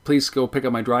 somebody please go pick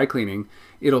up my dry cleaning,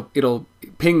 it'll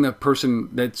ping the person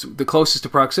that's the closest to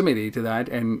proximity to that,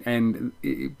 and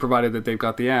provided that they've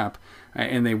got the app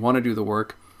and they want to do the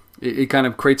work, it kind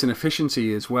of creates an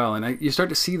efficiency as well. And you start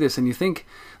to see this, and you think,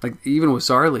 like even with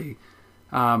Zarly,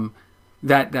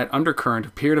 that undercurrent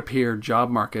of peer-to-peer job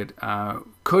market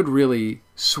could really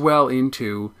swell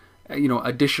into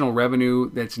additional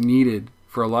revenue that's needed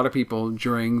for a lot of people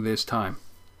during this time.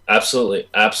 Absolutely,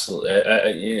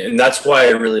 absolutely, and that's why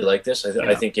I really like this.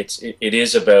 I think it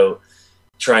is about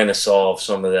trying to solve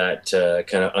some of that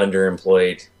kind of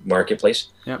underemployed marketplace.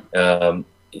 Yeah.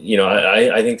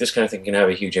 I think this kind of thing can have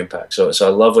a huge impact. So I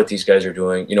love what these guys are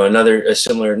doing.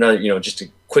 Just a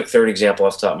quick third example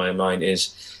off the top of my mind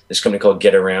is this company called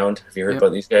Get Around. Have you heard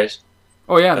about these guys?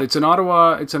 Oh yeah, it's an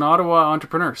Ottawa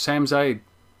entrepreneur, Sam Zaid.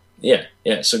 Yeah.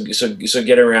 So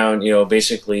Get Around,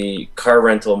 basically car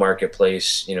rental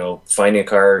marketplace, finding a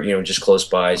car, just close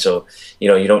by. So,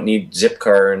 you don't need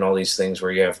Zipcar and all these things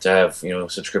where you have to have,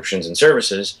 subscriptions and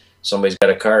services. Somebody's got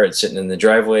a car, it's sitting in the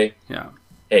driveway. Yeah.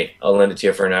 Hey, I'll lend it to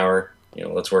you for an hour.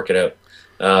 Let's work it out.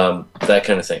 That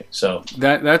kind of thing. So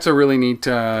that's a really neat.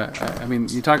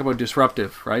 You talk about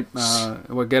disruptive, right?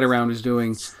 What Get Around is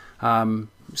doing.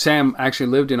 Sam actually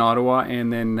lived in Ottawa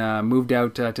and then moved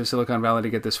out to Silicon Valley to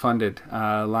get this funded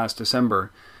last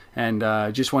December, and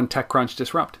just won TechCrunch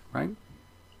Disrupt, right?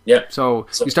 Yeah. So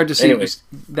you start to see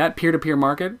that peer-to-peer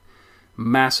market,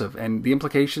 massive, and the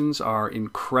implications are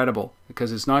incredible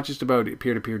because it's not just about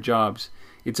peer-to-peer jobs.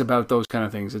 It's about those kind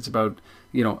of things. It's about,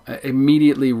 you know,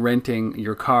 immediately renting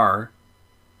your car,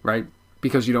 right,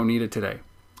 because you don't need it today,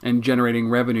 and generating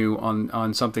revenue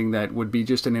on something that would be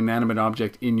just an inanimate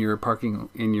object in your parking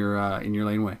in your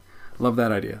laneway. Love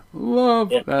that idea. Love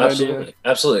that idea.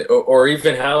 Absolutely. Or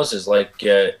even houses like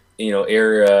you know,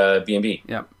 Airbnb.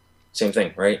 Yeah. Same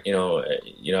thing, right? You know,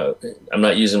 I'm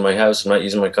not using my house. I'm not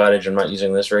using my cottage. I'm not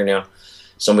using this right now.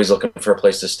 Somebody's looking for a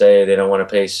place to stay. They don't want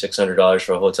to pay $600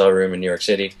 for a hotel room in New York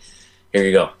City. Here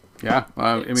you go. Yeah,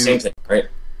 I mean, same thing, right?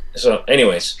 So,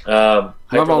 anyways, love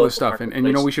all this stuff, and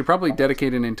you know, we should probably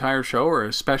dedicate an entire show or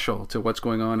a special to what's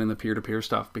going on in the peer-to-peer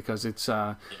stuff because it's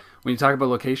when you talk about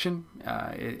location,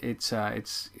 it's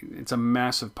a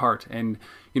massive part. And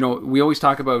you know, we always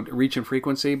talk about reach and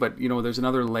frequency, but you know, there's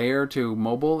another layer to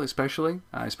mobile, especially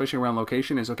around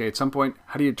location. Is okay. At some point,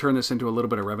 how do you turn this into a little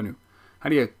bit of revenue? How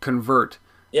do you convert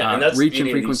and that's reach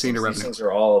and frequency into revenue? These things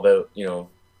are all about, you know,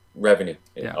 revenue.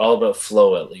 Yeah. All about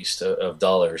flow, at least, of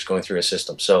dollars going through a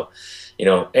system. So, you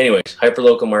know, anyways,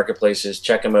 hyperlocal marketplaces,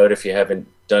 check them out if you haven't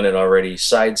done it already.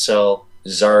 SideSell,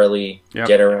 Zarly,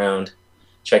 Get Around.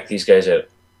 Check these guys out.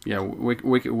 Yeah,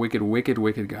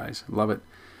 wicked guys. Love it.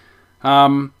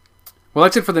 Well,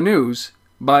 that's it for the news.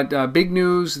 But big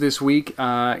news this week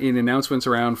in announcements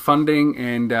around funding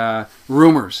and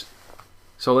rumors.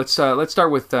 So let's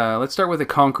start with the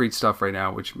concrete stuff right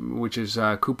now, which is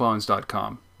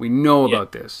coupons.com. We know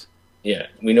about this. Yeah,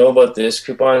 we know about this.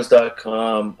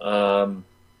 Coupons.com.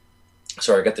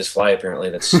 Sorry, I got this fly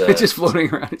apparently that's just floating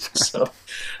around. So,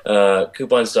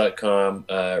 coupons.com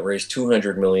raised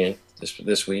 $200 million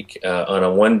this week on a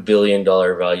 $1 billion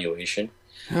valuation.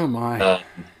 Oh my!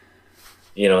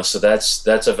 You know, so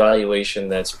that's a valuation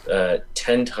that's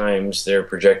 10 times their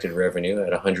projected revenue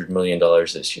at $100 million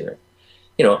this year.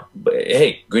 You know, but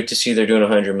hey, good to see they're doing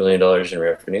 $100 million in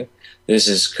revenue. This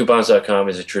is Coupons.com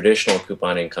is a traditional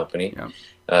couponing company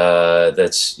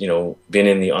that's, you know, been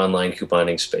in the online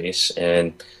couponing space,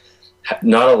 and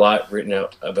not a lot written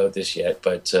out about this yet.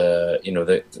 But you know,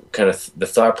 the kind of the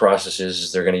thought process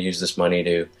is they're going to use this money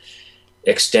to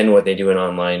extend what they do in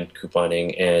online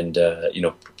couponing, and you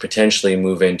know, potentially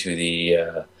move into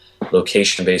the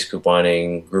location-based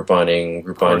couponing,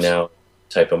 Groupon Now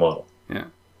type of model. Yeah.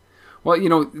 Well, you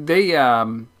know, they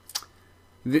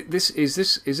this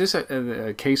is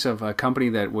a case of a company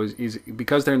that is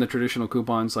because they're in the traditional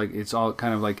coupons, like it's all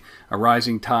kind of like a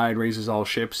rising tide raises all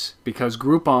ships, because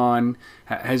Groupon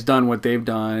has done what they've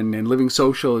done and Living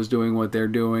Social is doing what they're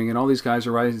doing and all these guys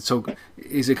are rising. So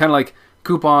is it kind of like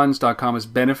Coupons.com is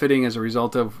benefiting as a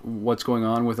result of what's going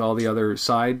on with all the other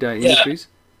side industries?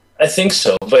 I think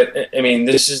so, but I mean,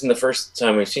 this isn't the first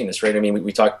time we've seen this, right? I mean,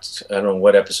 we talked, I don't know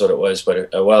what episode it was,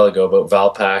 but a while ago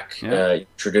about Valpak,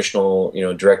 traditional, you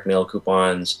know, direct mail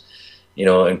coupons, you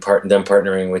know, and them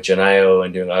partnering with Genio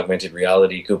and doing augmented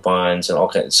reality coupons and all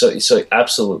kinds. So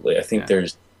absolutely, I think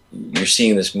you're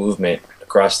seeing this movement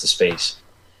across the space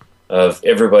of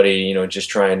everybody, you know, just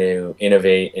trying to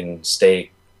innovate and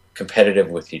stay competitive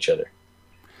with each other.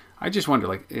 I just wonder,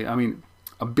 like, I mean,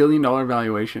 $1 billion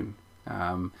valuation.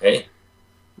 Hey,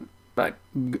 but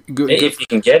if you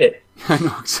can get it. I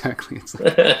know exactly. It's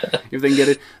like, if they can get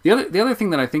it. The other thing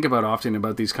that I think about often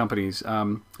about these companies,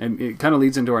 and it kind of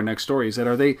leads into our next story, is that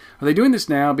are they doing this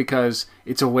now because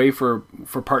it's a way for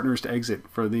partners to exit,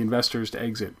 for the investors to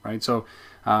exit, right? So,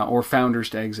 or founders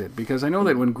to exit, because I know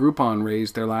that when Groupon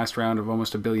raised their last round of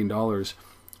almost $1 billion,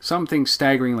 something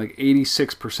staggering like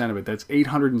 86% of it, that's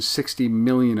 $860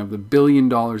 million of the $1 billion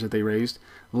that they raised,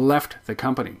 left the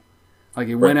company. Like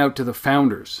it went out to the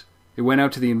founders. It went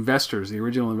out to the investors, the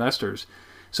original investors.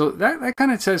 So that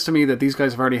kind of says to me that these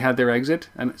guys have already had their exit.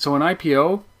 And so an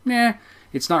IPO,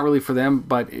 it's not really for them,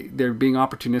 but they're being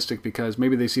opportunistic because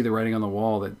maybe they see the writing on the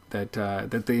wall that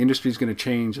the industry is going to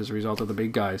change as a result of the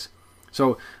big guys.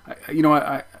 So, you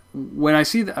know, when I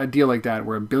see a deal like that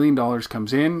where $1 billion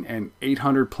comes in and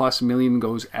 800+ million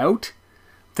goes out,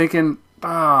 thinking,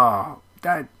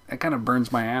 that kind of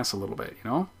burns my ass a little bit, you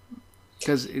know?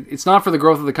 Because it's not for the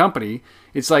growth of the company.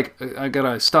 It's like I got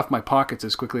to stuff my pockets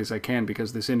as quickly as I can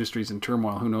because this industry is in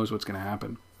turmoil. Who knows what's going to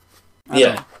happen?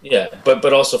 Yeah.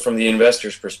 But also from the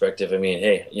investor's perspective, I mean,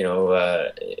 hey, you know,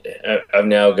 I've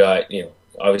now got, you know,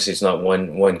 obviously it's not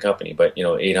one company, but, you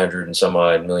know, 800 and some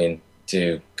odd million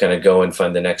to kind of go and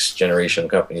fund the next generation of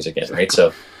companies again, right?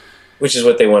 So, which is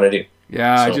what they want to do.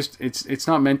 Yeah, so. It's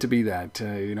not meant to be that.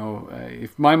 You know,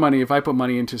 if I put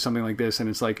money into something like this, and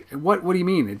it's like, what do you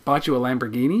mean? It bought you a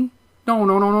Lamborghini?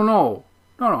 No.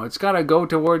 No, it's got to go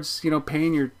towards,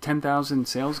 paying your 10,000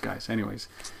 sales guys. Anyways,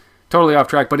 totally off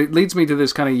track, but it leads me to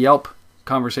this kind of Yelp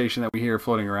conversation that we hear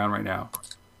floating around right now.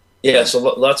 Yeah, so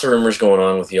lots of rumors going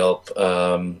on with Yelp.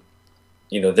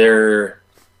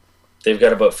 They've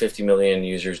got about 50 million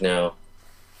users now,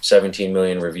 17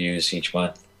 million reviews each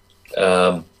month.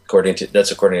 According to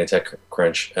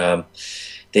TechCrunch.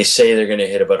 They say they're going to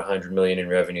hit about 100 million in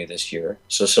revenue this year,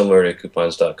 so similar to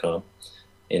coupons.com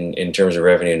in terms of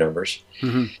revenue numbers.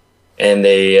 Mm-hmm. And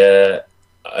the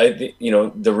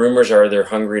rumors are they're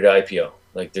hungry to IPO.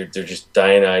 Like they're just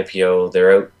dying to IPO.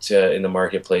 They're out in the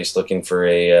marketplace looking for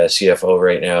a CFO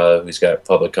right now who's got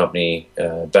public company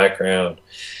background.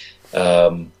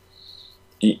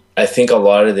 I think a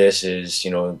lot of this is,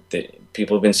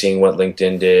 people have been seeing what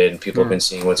LinkedIn did, and people have been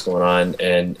seeing what's going on,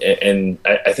 and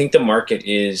I think the market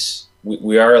is,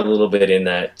 we are a little bit in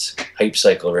that hype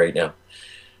cycle right now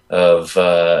of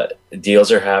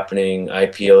deals are happening,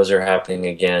 IPOs are happening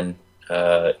again.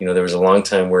 There was a long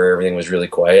time where everything was really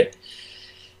quiet.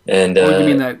 And you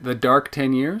mean that the dark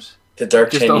 10 years? The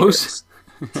dark Just 10 those? years.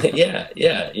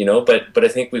 yeah, but I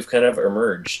think we've kind of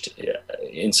emerged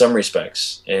in some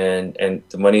respects, and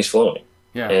the money's flowing.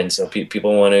 Yeah. And so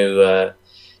people want to,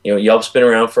 Yelp's been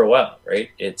around for a while, right?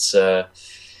 It's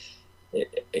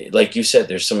like you said,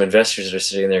 there's some investors that are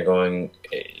sitting there going,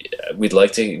 we'd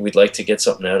like to get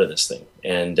something out of this thing,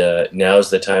 and now's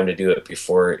the time to do it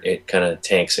before it kind of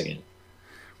tanks again.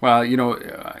 Well,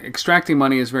 extracting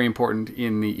money is very important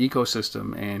in the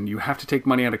ecosystem, and you have to take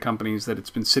money out of companies that it's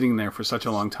been sitting there for such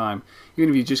a long time, even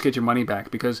if you just get your money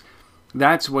back, because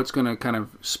that's what's going to kind of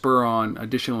spur on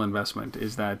additional investment,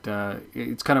 is that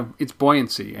it's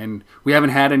buoyancy, and we haven't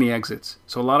had any exits.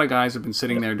 So a lot of guys have been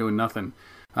sitting there doing nothing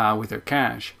with their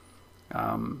cash.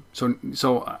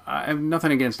 So I have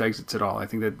nothing against exits at all. I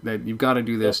think that you've got to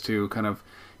do this to kind of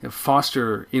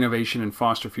foster innovation and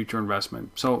foster future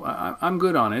investment. So I'm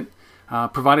good on it,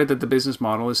 provided that the business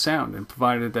model is sound, and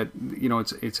provided that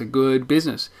it's a good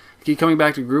business. I keep coming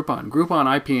back to Groupon.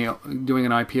 Groupon doing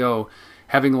an IPO,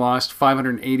 having lost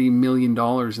 $580 million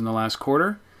in the last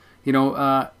quarter,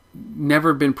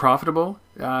 never been profitable.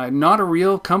 Not a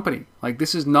real company. Like,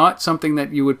 this is not something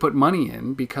that you would put money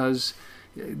in, because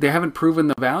they haven't proven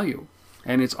the value.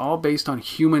 And it's all based on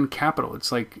human capital.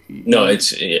 It's like... No, I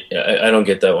don't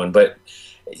get that one. But,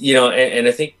 and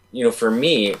I think, for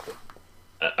me,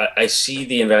 I see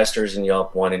the investors in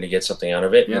Yelp wanting to get something out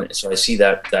of it. Yeah. And so I see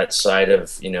that side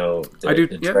of, I do.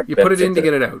 Yeah, you put it in to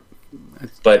get it out.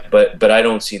 But I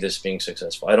don't see this being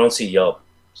successful. I don't see Yelp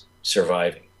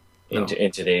surviving in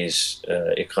today's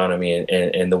economy,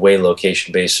 and the way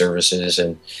location-based services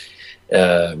and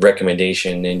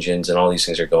recommendation engines and all these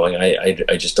things are going.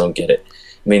 I just don't get it.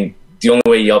 I mean, the only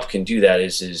way Yelp can do that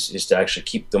is to actually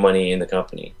keep the money in the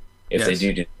company if they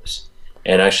do this,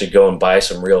 and actually go and buy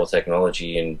some real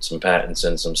technology and some patents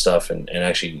and some stuff, and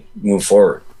actually move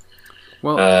forward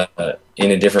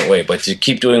in a different way. But to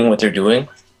keep doing what they're doing,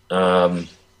 I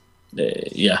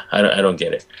don't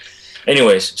get it.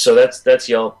 Anyways, so that's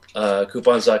Yelp.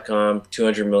 Coupons.com,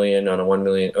 200 million on a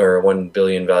 1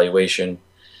 billion valuation.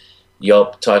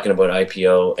 Yelp talking about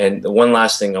IPO. And the one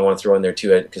last thing I want to throw in there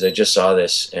too, because I just saw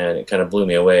this and it kind of blew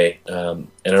me away, and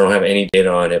I don't have any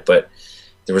data on it, but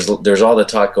there's all the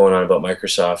talk going on about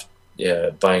Microsoft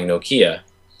buying Nokia.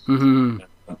 Mm-hmm.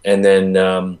 And then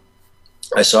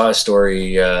I saw a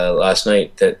story last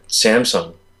night that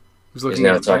Samsung is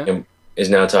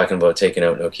now talking about taking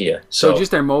out Nokia. So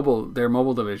just their mobile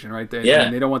division, right?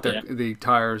 They don't want the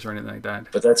tires or anything like that.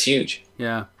 But that's huge.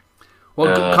 Yeah.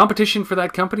 Well, competition for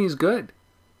that company is good.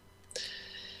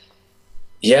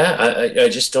 Yeah, I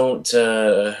just don't...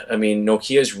 I mean,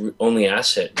 Nokia's only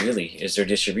asset, really, is their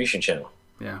distribution channel.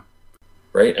 Yeah.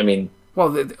 Right? I mean...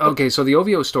 Well, so the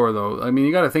OVO store, though, I mean,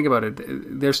 you got to think about it.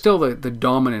 They're still the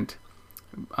dominant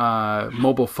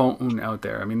mobile phone out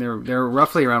there. I mean, they're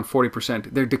roughly around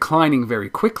 40%. They're declining very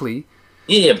quickly.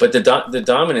 Yeah, but the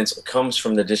dominance comes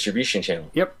from the distribution channel.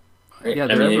 Yep. Right? Yeah, I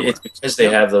mean, everywhere. it's because they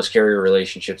have those carrier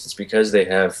relationships. It's because they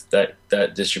have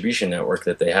that distribution network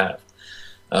that they have.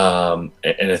 And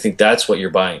I think that's what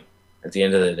you're buying at the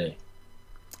end of the day.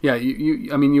 Yeah,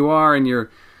 you are, and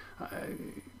you're...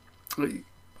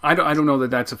 I don't know that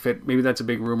that's a fit. Maybe that's a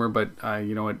big rumor, but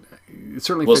it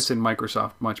certainly fits in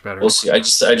Microsoft much better. We'll see. I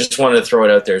just wanted to throw it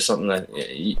out there. Something that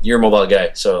you're a mobile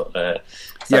guy, so I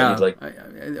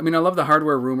mean, I love the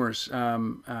hardware rumors.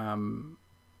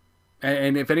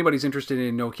 And if anybody's interested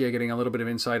in Nokia getting a little bit of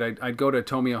insight, I'd go to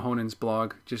Tomi Ahonen's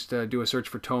blog. Just do a search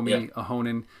for Tomi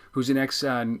Ahonen, who's an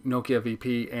ex-Nokia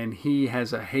VP, and he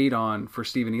has a hate-on for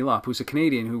Stephen Elop, who's a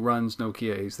Canadian who runs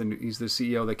Nokia. He's the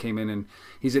CEO that came in, and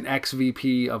he's an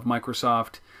ex-VP of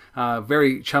Microsoft,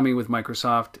 very chummy with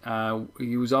Microsoft.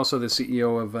 He was also the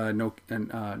CEO of,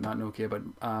 not Nokia, but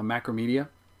Macromedia,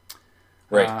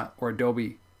 right, or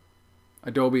Adobe.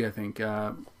 Adobe, I think.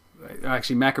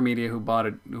 Actually, Macromedia, who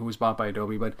was bought by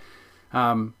Adobe, but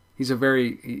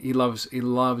he loves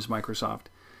Microsoft.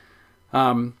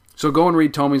 So go and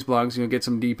read Tomi's blogs. You'll get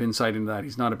some deep insight into that.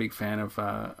 He's not a big fan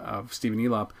of Stephen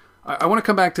Elop. I want to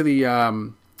come back to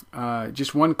the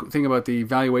just one thing about the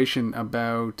valuation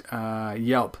about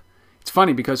Yelp. It's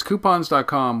funny because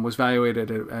coupons.com was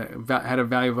valuated had a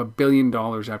value of $1 billion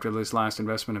after this last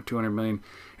investment of $200 million,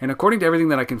 and according to everything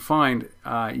that I can find,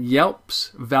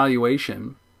 Yelp's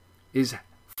valuation is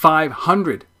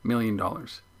 $500 million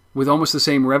with almost the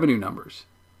same revenue numbers.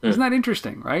 Isn't that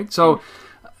interesting, right? So,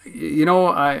 you know,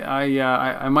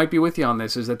 I might be with you on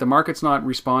this, is that the market's not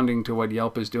responding to what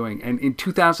Yelp is doing. And in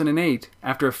 2008,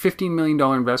 after a $15 million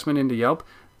investment into Yelp,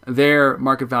 their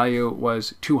market value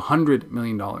was $200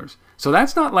 million. So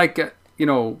that's not like, you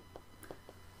know,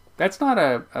 that's not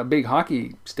a big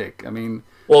hockey stick. I mean...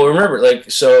 Well, remember, like,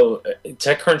 so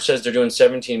TechCrunch says they're doing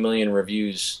 17 million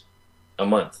reviews a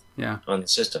month on the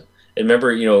system. And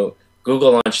remember, you know,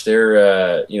 Google launched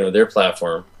their their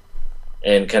platform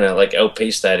and kind of like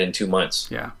outpaced that in 2 months.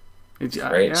 Yeah.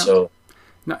 Right. Yeah. So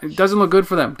no, it doesn't look good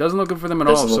for them. Doesn't look good for them at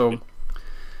all. So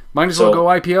might as well go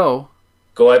IPO.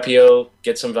 Go IPO,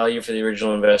 get some value for the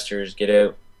original investors, get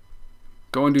out.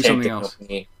 Go and do something else.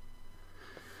 Company.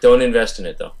 Don't invest in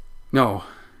it though. No.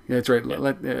 Yeah, that's right.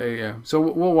 Yeah. So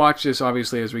we'll watch this,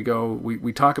 obviously, as we go.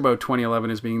 We talk about 2011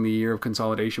 as being the year of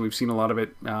consolidation. We've seen a lot of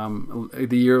it.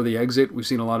 The year of the exit. We've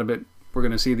seen a lot of it. We're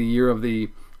going to see the year of the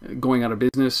going out of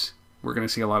business. We're going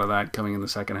to see a lot of that coming in the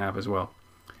second half as well.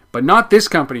 But not this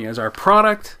company as our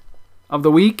product of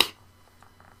the week.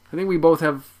 I think we both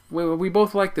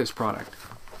like this product.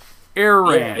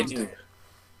 Airrand. Yeah, I do.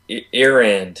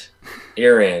 Airrand.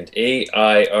 Airrand. AIRRAND.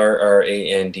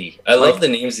 I love the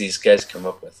names these guys come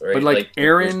up with, right? But like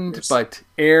Airrand, but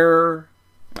air,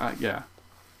 yeah.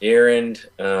 Airrand,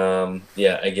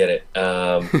 yeah, I get it.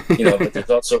 You know, but there's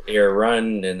also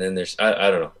Airrun, and then there's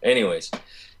I don't know. Anyways,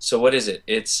 so what is it?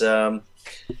 It's well,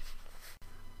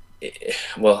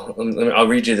 I'll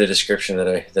read you the description that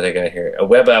I got here. A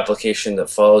web application that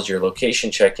follows your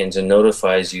location check-ins and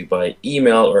notifies you by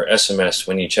email or SMS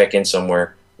when you check in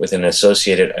somewhere with an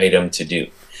associated item to do.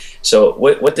 So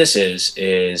what this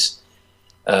is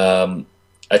a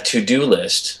to-do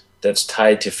list that's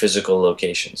tied to physical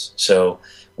locations. So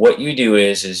what you do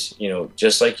is you know,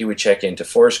 just like you would check into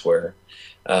Foursquare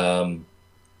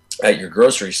at your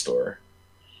grocery store,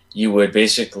 you would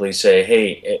basically say,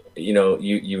 hey, you know,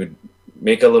 you would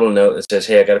make a little note that says,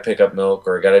 hey, I got to pick up milk,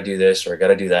 or I got to do this, or I got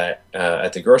to do that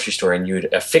at the grocery store, and you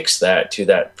would affix that to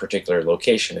that particular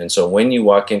location. And so when you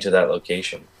walk into that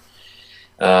location,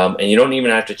 and you don't even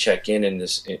have to check in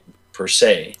this per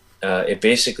se, it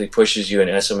basically pushes you an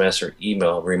SMS or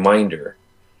email reminder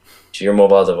to your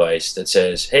mobile device that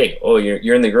says, hey, oh,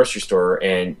 you're in the grocery store,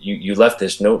 and you left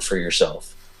this note for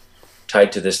yourself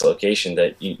tied to this location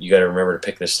that you got to remember to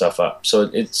pick this stuff up.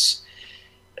 So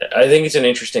I think it's an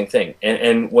interesting thing.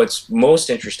 And what's most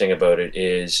interesting about it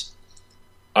is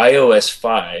iOS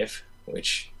 5,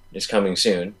 which is coming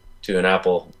soon to an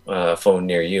Apple phone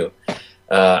near you,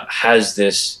 has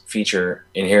this feature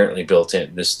inherently built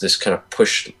in, this kind of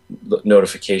push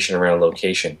notification around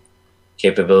location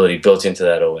capability built into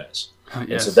that OS. Yes.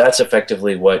 And so that's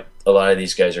effectively what a lot of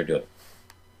these guys are doing.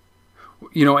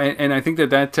 You know, and I think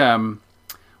that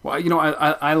well, you know,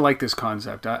 I like this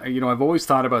concept. You know, I've always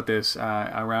thought about this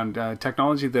around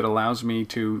technology that allows me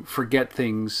to forget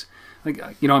things. Like,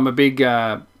 you know, I'm a big, you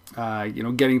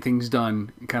know, getting things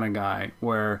done kind of guy,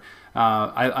 where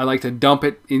I like to dump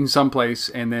it in some place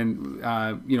and then,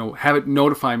 you know, have it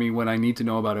notify me when I need to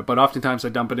know about it. But oftentimes I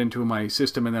dump it into my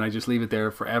system and then I just leave it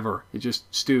there forever. It just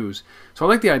stews. So I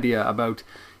like the idea about,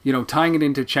 you know, tying it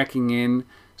into checking in.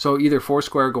 So either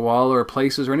Foursquare, Goal, or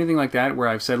Places, or anything like that, where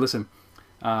I've said, listen,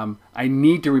 I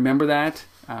need to remember that,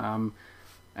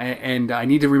 and I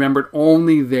need to remember it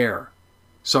only there.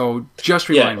 So just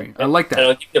remind me. I like that. And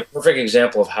I'll give you a perfect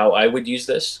example of how I would use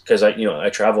this, because I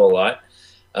travel a lot.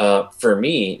 For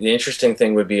me, the interesting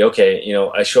thing would be, okay, you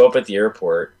know, I show up at the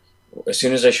airport. As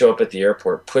soon as I show up at the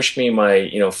airport, push me my,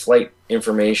 you know, flight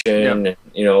information, and,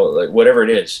 you know, like whatever it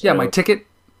is. Yeah, my ticket.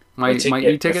 my ticket,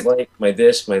 e-ticket. my flight, my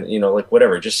this, my like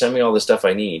whatever. Just send me all the stuff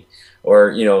I need.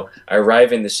 Or I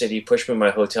arrive in the city, push me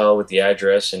my hotel with the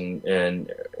address and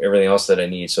everything else that I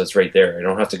need, so it's right there. I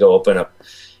don't have to go open up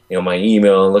my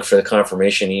email and look for the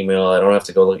confirmation email. I don't have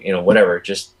to go look, whatever.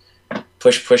 Just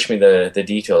push me the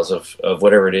details of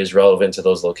whatever it is relevant to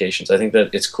those locations. I think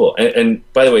that it's cool. And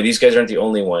by the way, these guys aren't the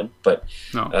only one, but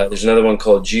No. There's another one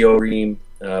called GeoReam,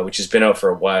 which has been out for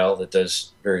a while, that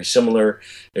does very similar.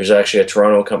 There's actually a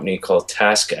Toronto company called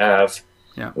TaskAv,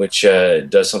 which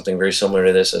does something very similar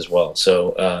to this as well.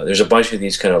 So there's a bunch of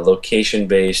these kind of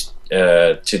location-based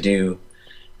to-do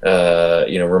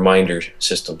reminder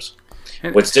systems.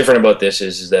 What's different about this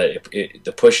is that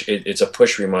it's a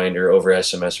push reminder over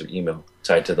SMS or email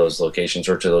tied to those locations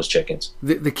or to those check-ins.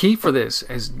 The key for this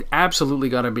has absolutely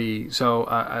got to be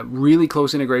a really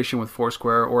close integration with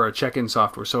Foursquare or a check-in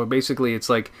software. So basically, it's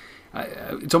like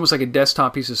it's almost like a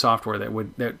desktop piece of software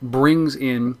that brings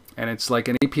in, and it's like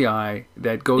an API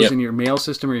that goes in your mail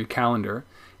system or your calendar,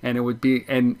 and it would be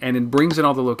and it brings in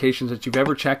all the locations that you've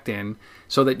ever checked in,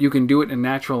 so that you can do it in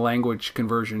natural language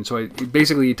conversion. So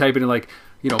basically you type it in like,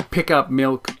 pick up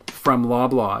milk from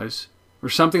Loblaws or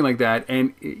something like that,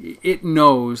 and it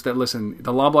knows that, listen,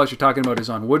 the Loblaws you're talking about is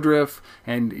on Woodruff,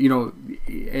 and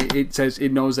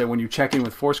it knows that when you check in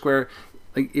with Foursquare,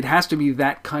 like, it has to be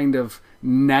that kind of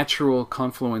natural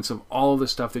confluence of all of the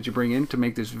stuff that you bring in to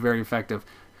make this very effective.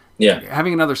 Yeah.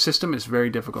 Having another system is very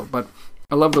difficult, but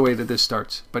I love the way that this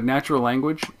starts. But natural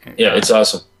language, it's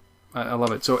awesome. I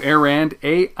love it. So Airrand,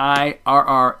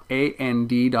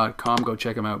 AIRRAND.com. Go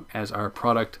check them out as our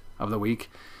product of the week.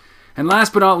 And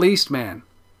last but not least, man,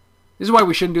 this is why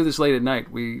we shouldn't do this late at night.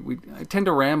 I tend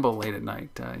to ramble late at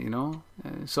night,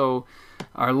 so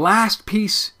our last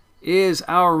piece is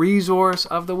our resource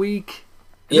of the week.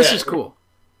 And this is cool,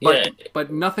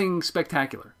 but nothing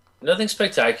spectacular. Nothing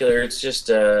spectacular. It's just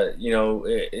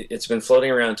it's been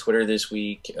floating around Twitter this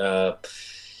week. A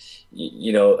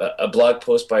blog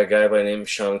post by a guy by the name of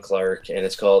Sean Clark, and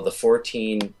it's called The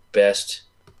 14 Best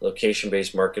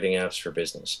Location-Based Marketing Apps for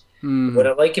Business. Mm-hmm. What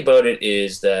I like about it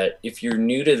is that if you're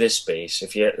new to this space,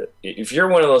 if you're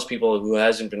one of those people who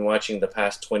hasn't been watching the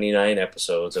past 29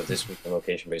 episodes of This Week in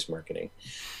Location-Based Marketing,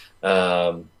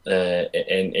 and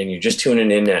you're just tuning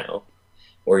in now,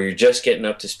 or you're just getting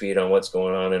up to speed on what's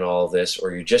going on in all of this,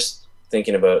 or you're just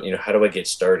thinking about, how do I get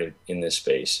started in this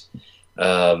space?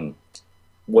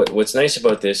 What's nice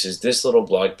about this is this little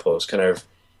blog post kind of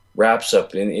wraps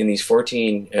up in these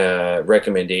 14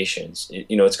 recommendations.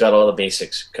 It's got all the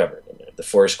basics covered. The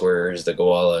Foursquares, the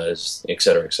Goalas, et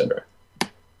cetera, et cetera.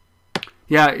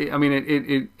 Yeah, I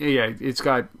mean, it's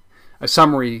got a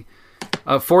summary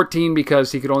of 14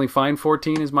 because he could only find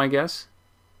 14 is my guess.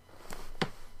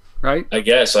 Right? I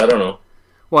guess. I don't know.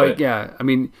 Well, yeah. I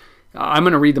mean, I'm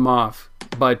going to read them off.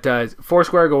 But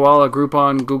Foursquare, Goala,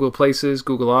 Groupon, Google Places,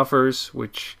 Google Offers,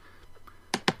 which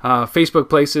Facebook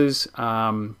Places,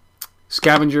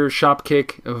 Scavenger,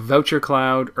 Shopkick, Voucher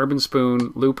Cloud, Urban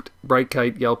Spoon, Looped,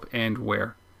 Brightkite, Yelp, and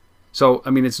Where. So I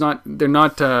mean, they're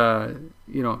not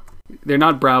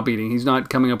browbeating. He's not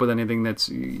coming up with anything that's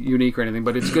unique or anything,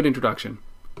 but it's a good introduction.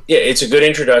 Yeah, it's a good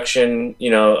introduction,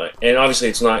 and obviously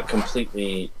it's not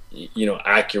completely,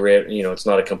 accurate. It's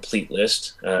not a complete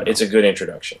list. It's a good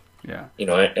introduction. Yeah.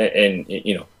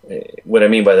 What I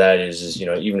mean by that is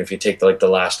even if you take the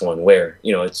last one, Where,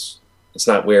 it's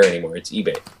not Where anymore, it's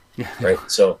eBay. Yeah. Right.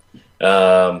 So.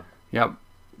 Yep.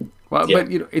 Well,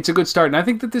 but it's a good start, and I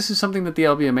think that this is something that the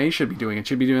LBMA should be doing. It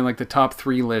should be doing like the top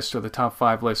 3 list or the top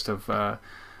 5 list of,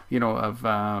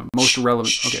 most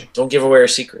relevant. Okay. Don't give away our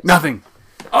secrets. Nothing.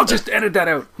 I'll just edit that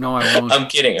out. No, I won't. I'm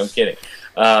kidding.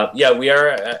 We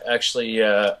are actually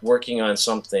working on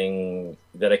something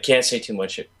that I can't say too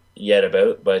much yet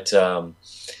about, but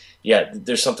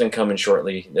there's something coming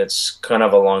shortly that's kind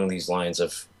of along these lines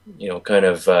of,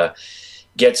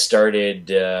 get started.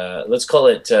 Let's call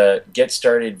it get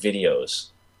started videos.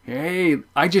 Hey,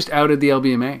 I just outed the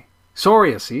LBMA.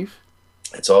 Sorry, Asif.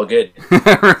 It's all good.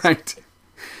 Right.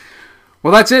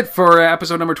 Well, that's it for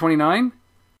episode number 29.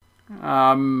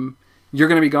 You're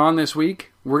going to be gone this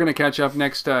week. We're going to catch up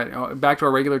next, back to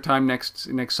our regular time next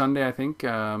Sunday, I think.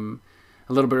 A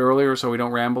little bit earlier so we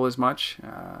don't ramble as much.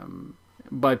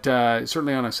 But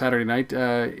certainly on a Saturday night.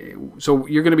 So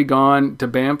you're going to be gone to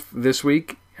Banff this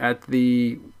week at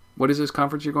the, what is this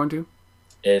conference you're going to?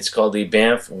 It's called the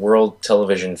Banff World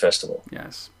Television Festival.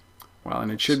 Yes. Well,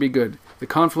 and it should be good. The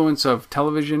confluence of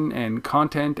television and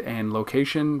content and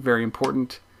location, very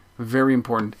important. Very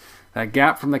important. That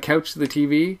gap from the couch to the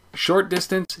TV, short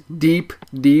distance, deep,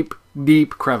 deep,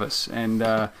 deep crevice. And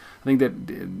I think that,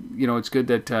 it's good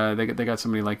that they got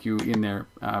somebody like you in there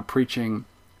preaching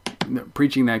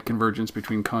preaching that convergence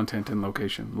between content and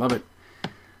location. Love it.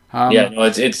 Yeah, no,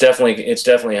 it's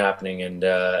definitely happening, and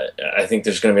I think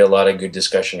there's going to be a lot of good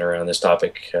discussion around this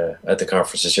topic at the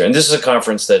conference this year. And this is a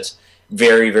conference that's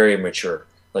very, very mature.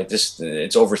 Like this,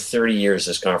 it's over 30 years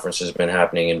this conference has been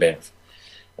happening in Banff,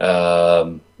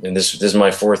 and this is my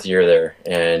 4th year there,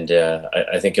 and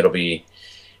I think it'll be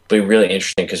really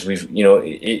interesting because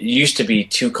it used to be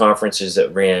 2 conferences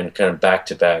that ran kind of back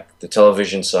to back, the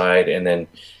television side, and then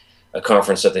a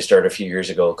conference that they started a few years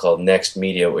ago called Next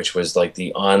Media, which was like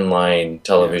the online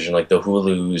television, like the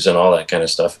Hulus and all that kind of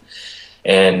stuff.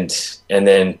 And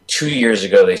then 2 years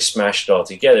ago they smashed it all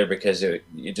together because it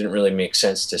didn't really make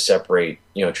sense to separate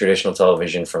traditional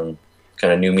television from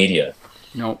kind of new media.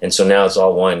 No. And so now it's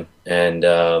all one, and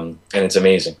it's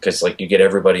amazing because like you get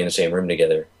everybody in the same room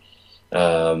together.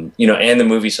 And the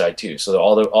movie side too. So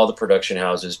all the production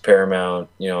houses, Paramount,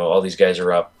 all these guys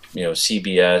are up.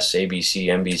 CBS, ABC,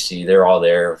 NBC, they're all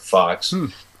there. Fox,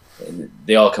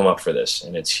 they all come up for this,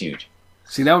 and it's huge.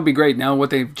 See, that would be great. Now what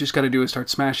they've just got to do is start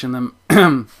smashing them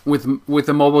with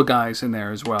the mobile guys in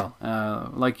there as well,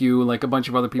 like you, like a bunch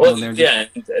of other people in there. Yeah,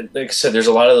 like I said, there's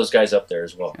a lot of those guys up there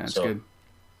as well. Yeah, that's good.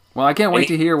 Well, I can't wait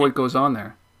to hear what goes on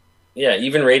there. Yeah,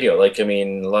 even radio. Like, I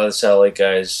mean, a lot of the satellite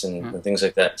guys and things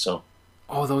like that. So.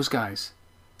 Oh, those guys.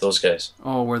 Those guys.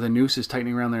 Oh, where the noose is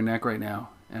tightening around their neck right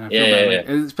now. And I feel bad,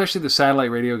 especially the satellite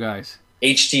radio guys.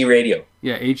 HD radio.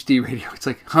 Yeah, HD radio. It's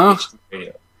like, huh? HD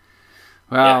radio.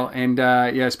 Well, and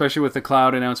especially with the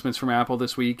cloud announcements from Apple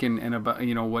this week, and about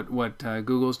what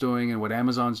Google's doing and what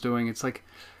Amazon's doing, it's like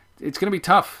it's going to be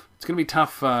tough. It's going to be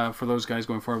tough for those guys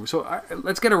going forward. So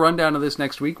let's get a rundown of this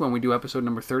next week when we do episode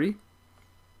number 30.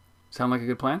 Sound like a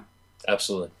good plan?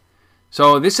 Absolutely.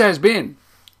 So this has been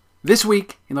This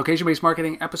Week in Location-Based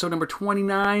Marketing, episode number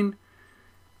 29.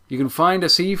 You can find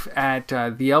Asif at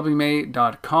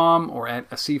TheLBMA.com or at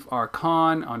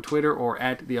AsifRCon on Twitter, or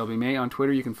at TheLBMA on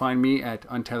Twitter. You can find me at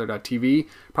untether.tv,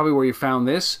 probably where you found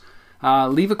this.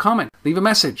 Leave a comment, leave a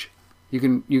message. You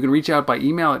can reach out by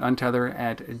email at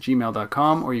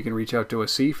untether@gmail.com, or you can reach out to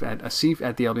Asif at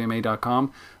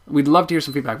TheLBMA.com. We'd love to hear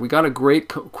some feedback. We got a great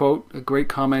quote, a great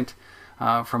comment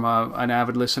from an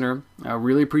avid listener. I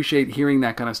really appreciate hearing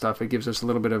that kind of stuff. It gives us a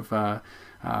little bit of... I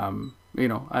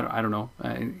don't know.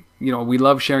 We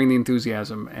love sharing the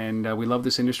enthusiasm, and we love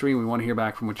this industry, and we want to hear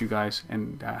back from what you guys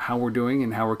and how we're doing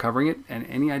and how we're covering it, and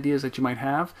any ideas that you might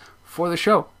have for the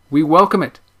show. We welcome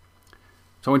it.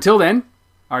 So until then,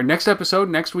 our next episode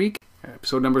next week,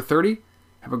 episode number 30.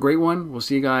 Have a great one. We'll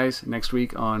see you guys next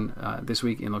week on This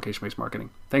Week in Location-Based Marketing.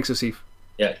 Thanks, Asif.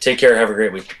 Yeah, take care. Have a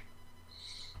great week.